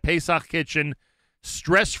called My Pesach Kitchen,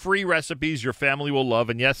 Stress-Free Recipes Your Family Will Love.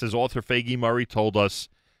 And yes, as author Fagi Murray told us,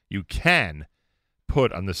 you can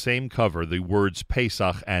put on the same cover the words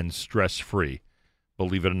Pesach and stress-free,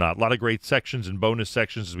 believe it or not. A lot of great sections and bonus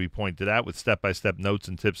sections, as we pointed out, with step-by-step notes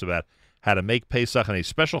and tips about how to make Pesach, and a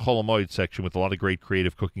special Cholamoid section with a lot of great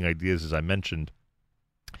creative cooking ideas, as I mentioned.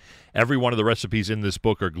 Every one of the recipes in this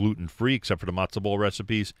book are gluten-free, except for the matzo ball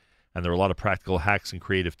recipes, and there are a lot of practical hacks and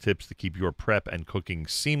creative tips to keep your prep and cooking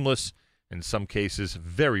seamless. In some cases,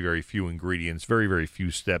 very, very few ingredients, very, very few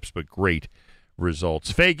steps, but great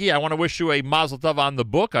results. Fagi, I want to wish you a mazel tov on the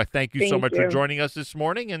book. I thank you so much for joining us this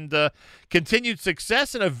morning, and continued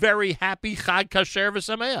success and a very happy Chag Kasher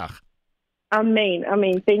V'Sameach. Amen.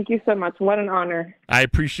 Thank you so much. What an honor. I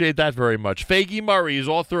appreciate that very much. Fagi Murray is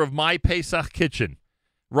author of My Pesach Kitchen.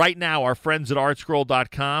 Right now, our friends at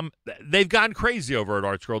artscroll.com, they've gone crazy over at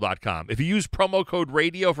artscroll.com. If you use promo code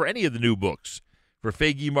radio for any of the new books, for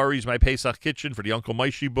Fagi Murray's My Pesach Kitchen, for the Uncle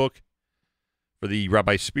Moishe book, for the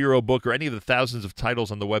Rabbi Spiro book, or any of the thousands of titles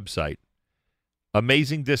on the website,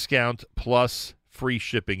 amazing discount plus free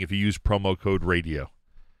shipping if you use promo code radio.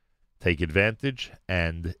 Take advantage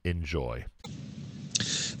and enjoy.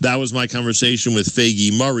 That was my conversation with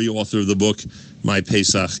Fagi Murray, author of the book My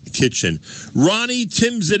Pesach Kitchen. Ronnie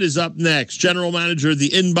Timsit is up next, general manager of the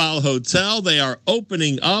Inbal Hotel. They are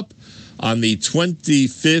opening up on the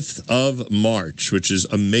 25th of March, which is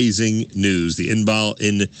amazing news. The Inbal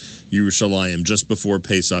in Yerushalayim, just before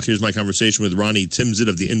Pesach. Here's my conversation with Ronnie Timsit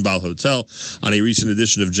of the Inbal Hotel on a recent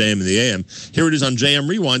edition of JM in the AM. Here it is on JM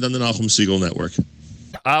Rewind on the Nachum Segal Network.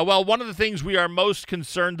 Well, one of the things we are most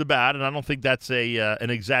concerned about, and I don't think that's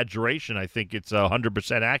an exaggeration, I think it's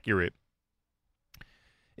 100% accurate,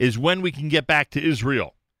 is when we can get back to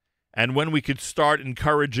Israel and when we could start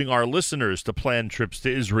encouraging our listeners to plan trips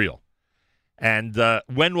to Israel. And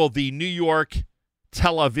when will the New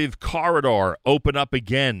York-Tel Aviv corridor open up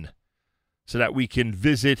again so that we can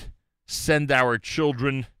visit, send our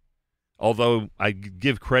children, although I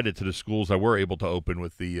give credit to the schools that were able to open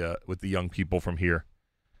with the young people from here.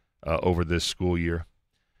 Over this school year.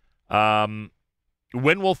 When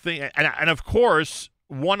will and of course,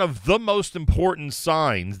 one of the most important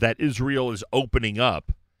signs that Israel is opening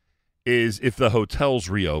up is if the hotels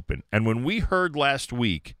reopen. And when we heard last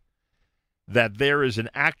week that there is an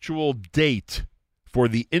actual date for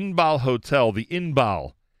the Inbal Hotel, the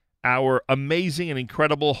Inbal, our amazing and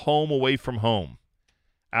incredible home away from home,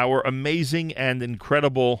 our amazing and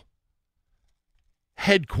incredible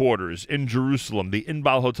headquarters in Jerusalem, the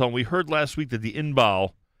Inbal Hotel. And we heard last week that the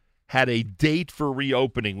Inbal had a date for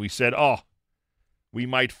reopening. We said, we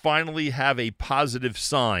might finally have a positive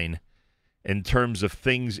sign in terms of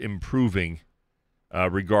things improving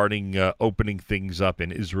regarding opening things up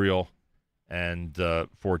in Israel and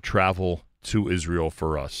for travel to Israel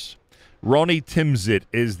for us. Ronnie Timsit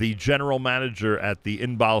is the general manager at the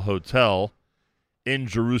Inbal Hotel in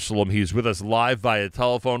Jerusalem. He's with us live via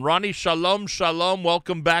telephone. Ronnie, shalom.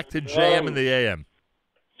 Welcome back to JM in the AM.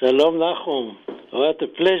 Shalom, Nachum. What a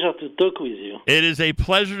pleasure to talk with you. It is a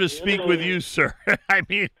pleasure to speak with you, sir. I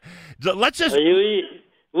mean, let's just...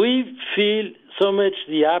 We feel so much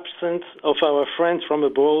the absence of our friends from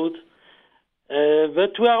abroad,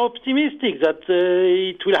 but we are optimistic that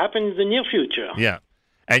it will happen in the near future. Yeah.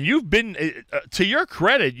 And you've been, to your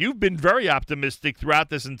credit, you've been very optimistic throughout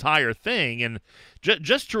this entire thing. And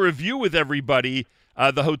just to review with everybody,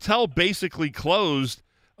 the hotel basically closed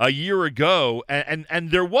a year ago,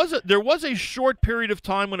 and there was a short period of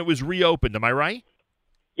time when it was reopened. Am I right?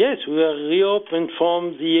 Yes, we are reopened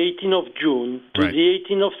from the 18th of June to the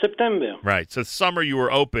 18th of September. Right. So summer you were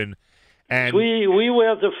open. And we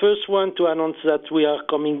were the first one to announce that we are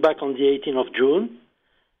coming back on the 18th of June.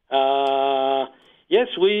 Yes,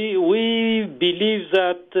 we believe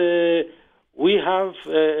that we have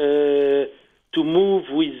to move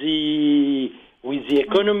with the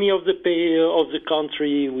economy of the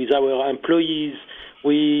country, with our employees.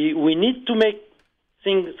 We need to make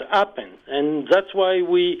things happen, and that's why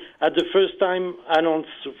we, at the first time, announced.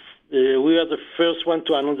 We are the first one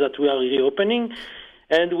to announce that we are reopening.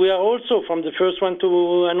 And we are also from the first one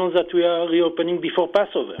to announce that we are reopening before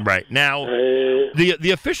Passover. Right. Now,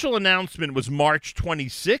 the official announcement was March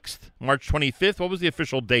 26th, March 25th. What was the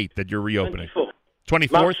official date that you're reopening?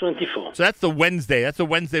 24th? March 24th. So that's the Wednesday. That's the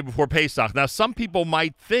Wednesday before Pesach. Now, some people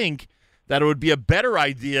might think that it would be a better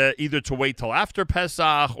idea either to wait till after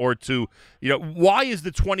Pesach or to, why is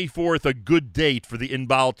the 24th a good date for the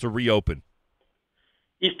Inbal to reopen?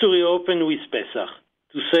 Is to reopen with Pesach,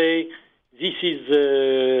 to say, this is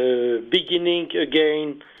the beginning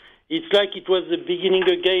again. It's like it was the beginning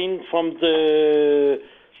again from the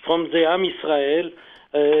Am Israel.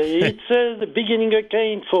 It's the beginning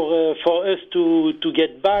again for us to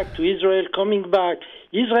get back to Israel, coming back.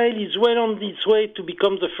 Israel is well on its way to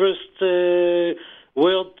become the first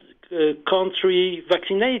world country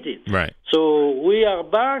vaccinated. Right. So we are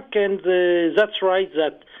back, and that's right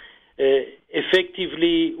that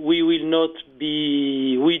effectively we will not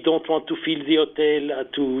be. We don't want to fill the hotel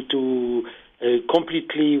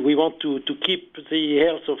completely. We want to keep the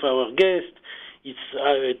health of our guests.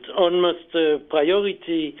 It's almost a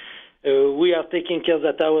priority. We are taking care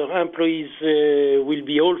that our employees will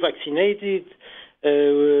be all vaccinated.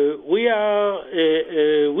 We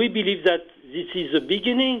believe that this is the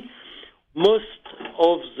beginning.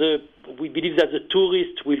 We believe that the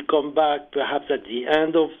tourists will come back perhaps at the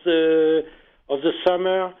end of the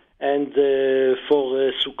summer and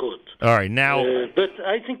for Sukkot. All right, now. But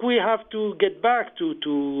I think we have to get back to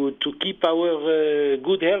keep our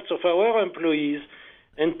good health of our employees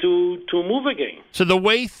and to move again. So the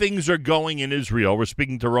way things are going in Israel, we're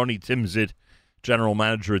speaking to Roni Timzit, general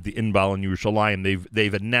manager at the Inbal in Yerushalayim.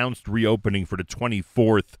 They've announced reopening for the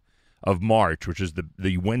 24th of March, which is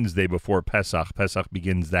the Wednesday before Pesach. Pesach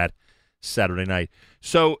begins that Saturday night.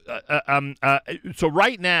 So so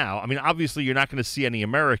right now, I mean, obviously you're not going to see any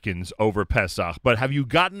Americans over Pesach, but have you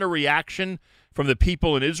gotten a reaction from the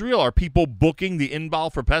people in Israel? Are people booking the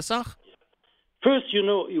Inbal for Pesach? First,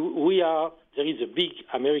 there is a big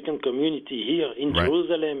American community here in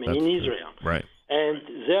Jerusalem and in Israel. Right. And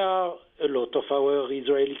there are a lot of our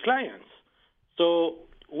Israeli clients. So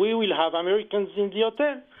we will have Americans in the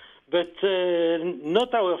hotel, but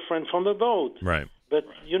not our friends from abroad. Right. But,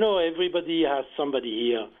 everybody has somebody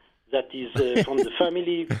here that is from the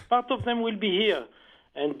family. Part of them will be here.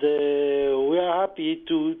 And we are happy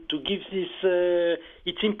to give this.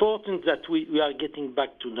 It's important that we are getting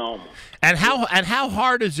back to normal. And how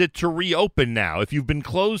hard is it to reopen now? If you've been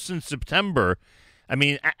closed since September, I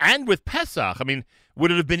mean, and with Pesach, I mean, would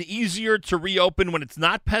it have been easier to reopen when it's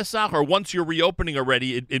not Pesach, or once you're reopening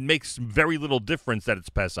already, it makes very little difference that it's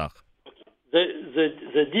Pesach?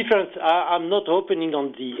 The difference, I'm not opening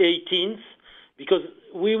on the 18th because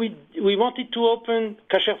we wanted to open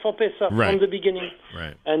Kasher for Pesach from the beginning.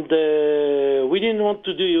 Right. And we didn't want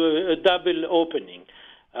to do a double opening.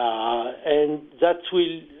 And that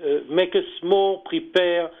will make us more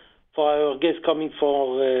prepare for our guests coming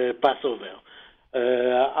for Passover.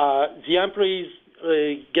 The employees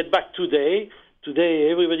get back today.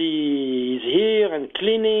 Today everybody is here and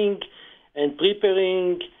cleaning and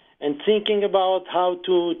preparing and thinking about how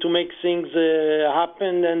to make things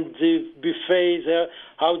happen, and the buffets,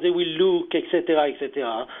 how they will look, etc.,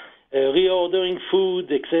 etc. Reordering food,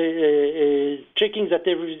 checking that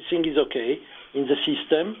everything is okay in the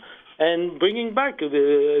system, and bringing back a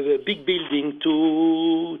big building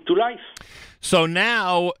to life. So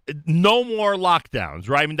now, no more lockdowns,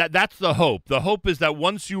 right? I mean, that's the hope. The hope is that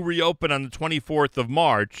once you reopen on the 24th of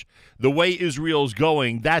March, the way Israel's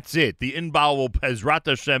going, that's it. The Inbal will, Bezrat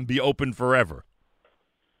Hashem, be open forever.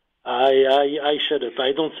 I shut up.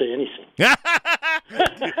 I don't say anything.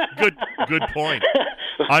 Good point.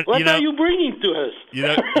 What are you bringing to us?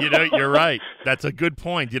 You're right. That's a good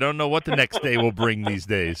point. You don't know what the next day will bring these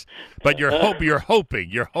days, but you're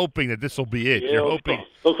hoping that this will be it. Yeah, you're hoping.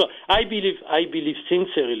 Of course. I believe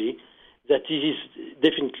sincerely that this is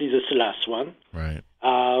definitely the last one. Right.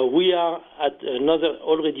 We are at another,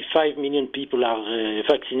 already 5 million people are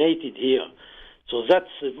vaccinated here. So that's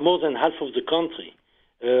more than half of the country.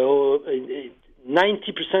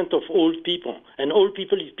 90% of old people. And old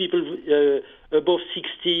people is people above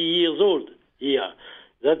 60 years old here.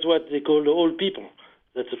 That's what they call the old people.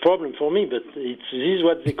 That's a problem for me, but this is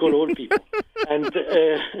what they call old people. And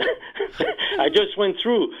I just went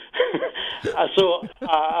through.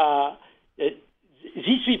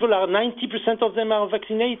 These people are 90% of them are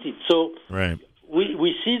vaccinated. So right.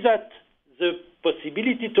 we see that the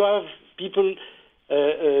possibility to have people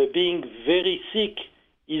being very sick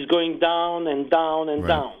is going down and down and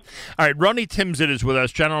down. All right, Ronnie Timsit is with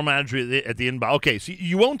us, general manager at the Inbal. Okay, so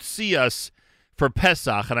you won't see us for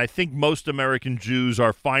Pesach, and I think most American Jews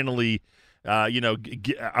are finally,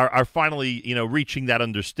 are finally, reaching that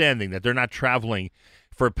understanding that they're not traveling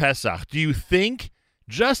for Pesach. Do you think,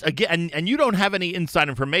 just again, and you don't have any inside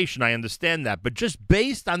information, I understand that, but just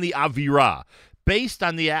based on the Avirah, based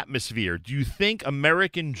on the atmosphere, do you think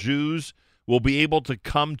American Jews will be able to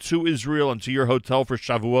come to Israel and to your hotel for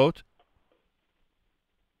Shavuot?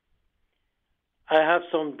 I have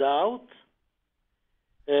some doubt.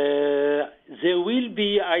 There will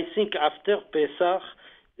be, I think, after Pesach,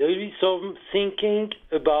 there will be some thinking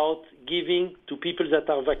about giving to people that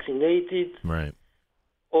are vaccinated, right,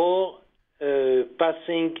 or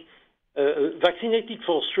passing vaccinated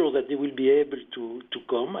for sure that they will be able to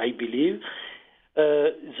come, I believe.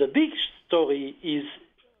 The big story is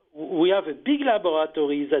we have a big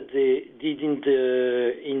laboratory that they did in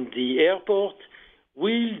the airport.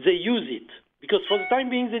 Will they use it? Because for the time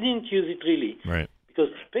being, they didn't use it really. Right. Because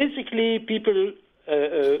basically, people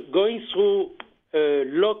going through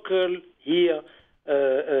local here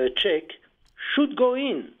check should go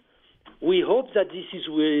in. We hope that this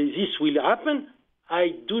will happen.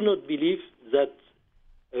 I do not believe that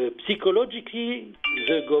psychologically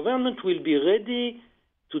the government will be ready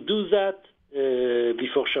to do that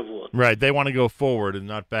before Shavuot. Right. They want to go forward and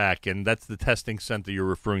not back, and that's the testing center you're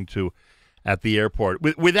referring to at the airport.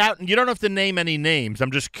 Without, you don't have to name any names. I'm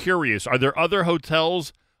just curious. Are there other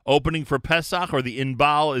hotels opening for Pesach, or the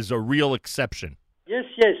Inbal is a real exception? Yes.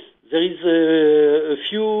 There is a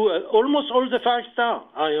few, almost all the 5-star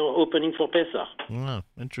are opening for Pesach. Oh,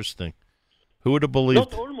 interesting. Who would have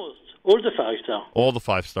believed? Not almost. All the 5-star. All the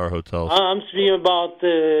 5-star hotels. I'm speaking about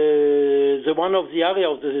the one of the area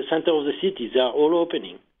of the center of the city. They are all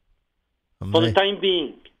opening for the time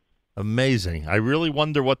being. Amazing. I really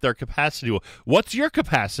wonder what their capacity will. What's your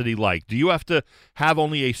capacity like? Do you have to have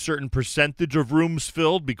only a certain percentage of rooms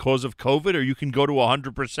filled because of COVID, or you can go to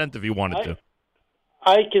 100% if you wanted to?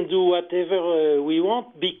 I can do whatever we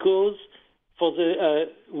want because for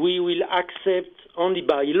we will accept only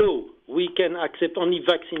by law. We can accept only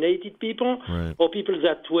vaccinated people, right, or people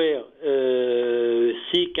that were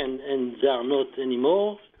sick and they are not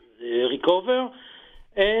anymore, they recover.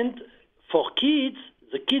 And for kids,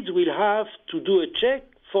 the kids will have to do a check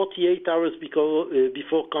 48 hours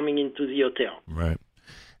before coming into the hotel. Right.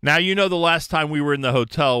 Now, the last time we were in the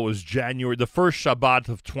hotel was January, the first Shabbat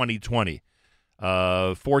of 2020,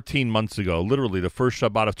 14 months ago. Literally, the first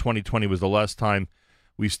Shabbat of 2020 was the last time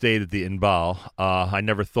we stayed at the Inbal. I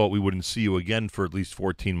never thought we wouldn't see you again for at least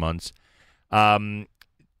 14 months.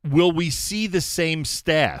 Will we see the same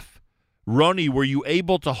staff? Ronnie, were you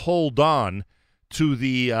able to hold on to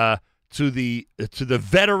the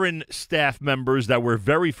veteran staff members that we're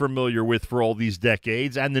very familiar with for all these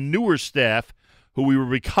decades, and the newer staff who we were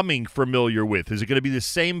becoming familiar with? Is it going to be the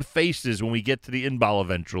same faces when we get to the Inbal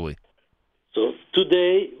eventually? So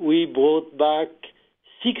today we brought back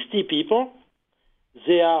 60 people.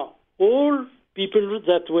 They are all people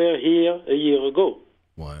that were here a year ago.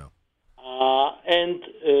 Wow. And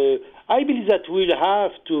I believe that we'll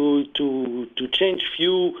have to change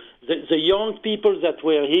few. The young people that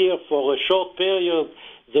were here for a short period,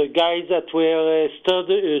 the guys that were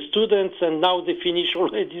students and now they finish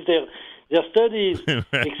already their studies,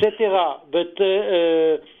 etc. But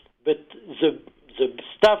the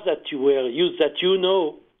staff that you were used, that you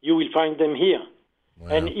will find them here.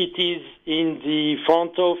 Wow. And it is in the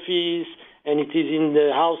front office, and it is in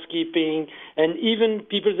the housekeeping, and even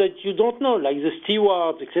people that you don't know, like the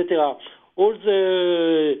stewards, etc. All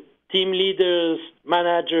the team leaders,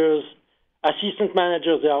 managers, assistant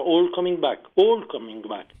managers, they are all coming back. All coming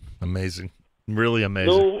back. Amazing. Really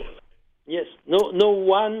amazing. No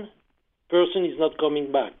one person is not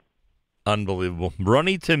coming back. Unbelievable.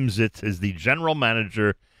 Ronnie Timsit is the general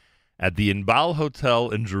manager at the Inbal Hotel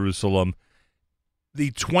in Jerusalem.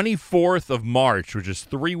 The 24th of March, which is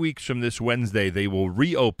 3 weeks from this Wednesday, they will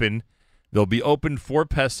reopen They'll be open for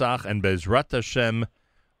Pesach and Bezrat Hashem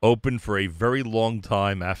open for a very long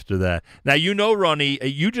time after that. Now, you know, Ronnie,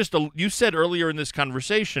 you said earlier in this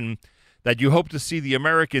conversation that you hope to see the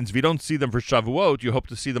Americans. If you don't see them for Shavuot, you hope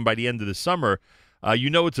to see them by the end of the summer. You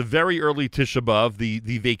know, it's a very early Tisha B'Av,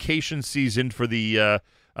 the vacation season for the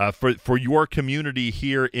for your community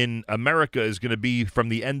here in America is going to be from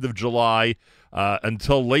the end of July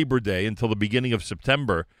until Labor Day, until the beginning of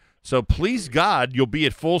September. So please God, you'll be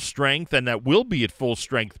at full strength, and that will be at full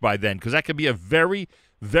strength by then, because that could be a very,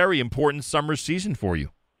 very important summer season for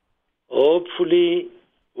you. Hopefully,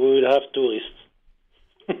 we will have tourists.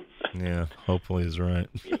 Yeah, hopefully is right.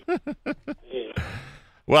 Yeah.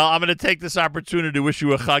 Well, I'm going to take this opportunity to wish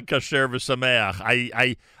you a Chag Kasher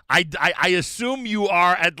v'Sameach. I assume you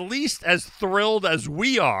are at least as thrilled as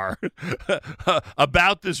we are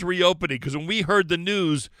about this reopening, because when we heard the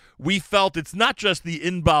news, we felt it's not just the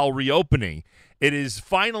Inbal reopening. It is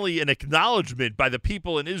finally an acknowledgement by the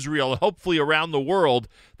people in Israel and hopefully around the world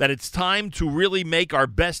that it's time to really make our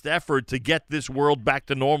best effort to get this world back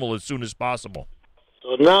to normal as soon as possible.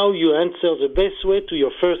 So now you answer the best way to your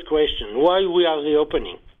first question. Why we are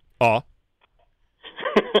reopening? Oh.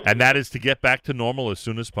 And that is to get back to normal as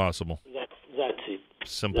soon as possible. That's it.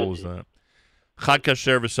 Simple as that. Chag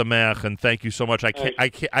Kasher v'Sameach, and thank you so much.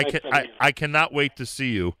 I cannot wait to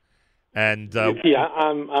see you. And yeah,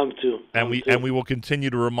 I'm too. And we will continue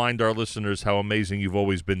to remind our listeners how amazing you've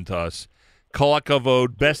always been to us. Kol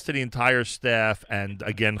HaKavod, best to the entire staff, and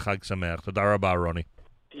again, Chag Sameach. Toda rabah, Ronnie.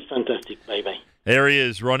 It's fantastic. Bye-bye. There he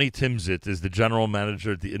is. Ronnie Timsit is the general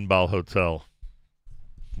manager at the Inbal Hotel.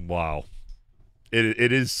 Wow.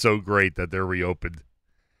 It is so great that they're reopened.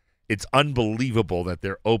 It's unbelievable that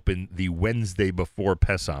they're open the Wednesday before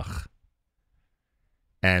Pesach.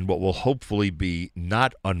 And what will hopefully be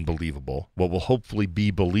not unbelievable, what will hopefully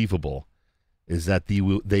be believable, is that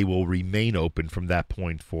they will remain open from that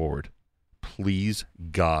point forward. Please,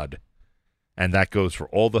 God. And that goes for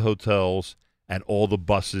all the hotels and all the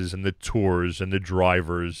buses and the tours and the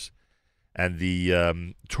drivers and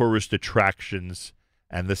the tourist attractions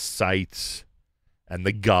and the sites and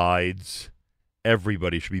the guides.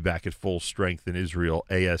 Everybody should be back at full strength in Israel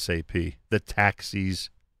ASAP. The taxis.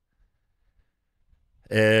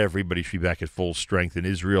 Everybody should be back at full strength in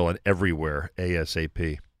Israel and everywhere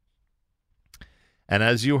ASAP. And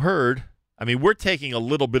as you heard, I mean, we're taking a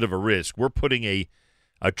little bit of a risk. We're putting a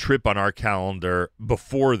trip on our calendar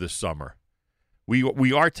before the summer.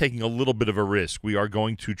 We are taking a little bit of a risk. We are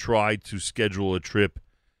going to try to schedule a trip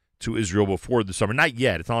to Israel before the summer. Not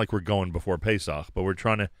yet. It's not like we're going before Pesach, but we're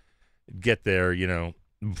trying to get there,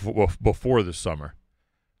 before the summer.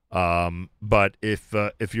 But if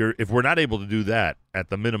we're not able to do that, at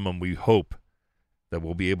the minimum, we hope that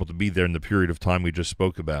we'll be able to be there in the period of time we just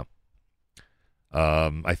spoke about.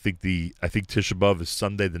 I think Tisha B'Av is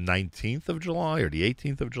Sunday the 19th of July or the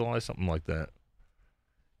 18th of July, something like that.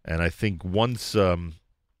 And I think once that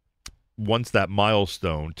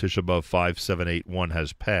milestone, Tisha B'Av 5781,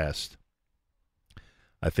 has passed,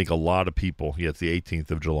 I think a lot of people, it's the 18th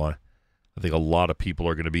of July, I think a lot of people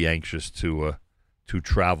are going to be anxious to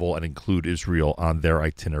travel and include Israel on their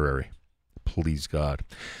itinerary. Please, God.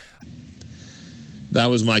 That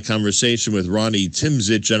was my conversation with Ronnie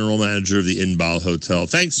Timsit, general manager of the Inbal Hotel.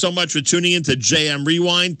 Thanks so much for tuning in to JM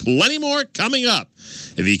Rewind. Plenty more coming up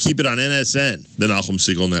if you keep it on NSN, the Nachum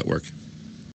Segal Network.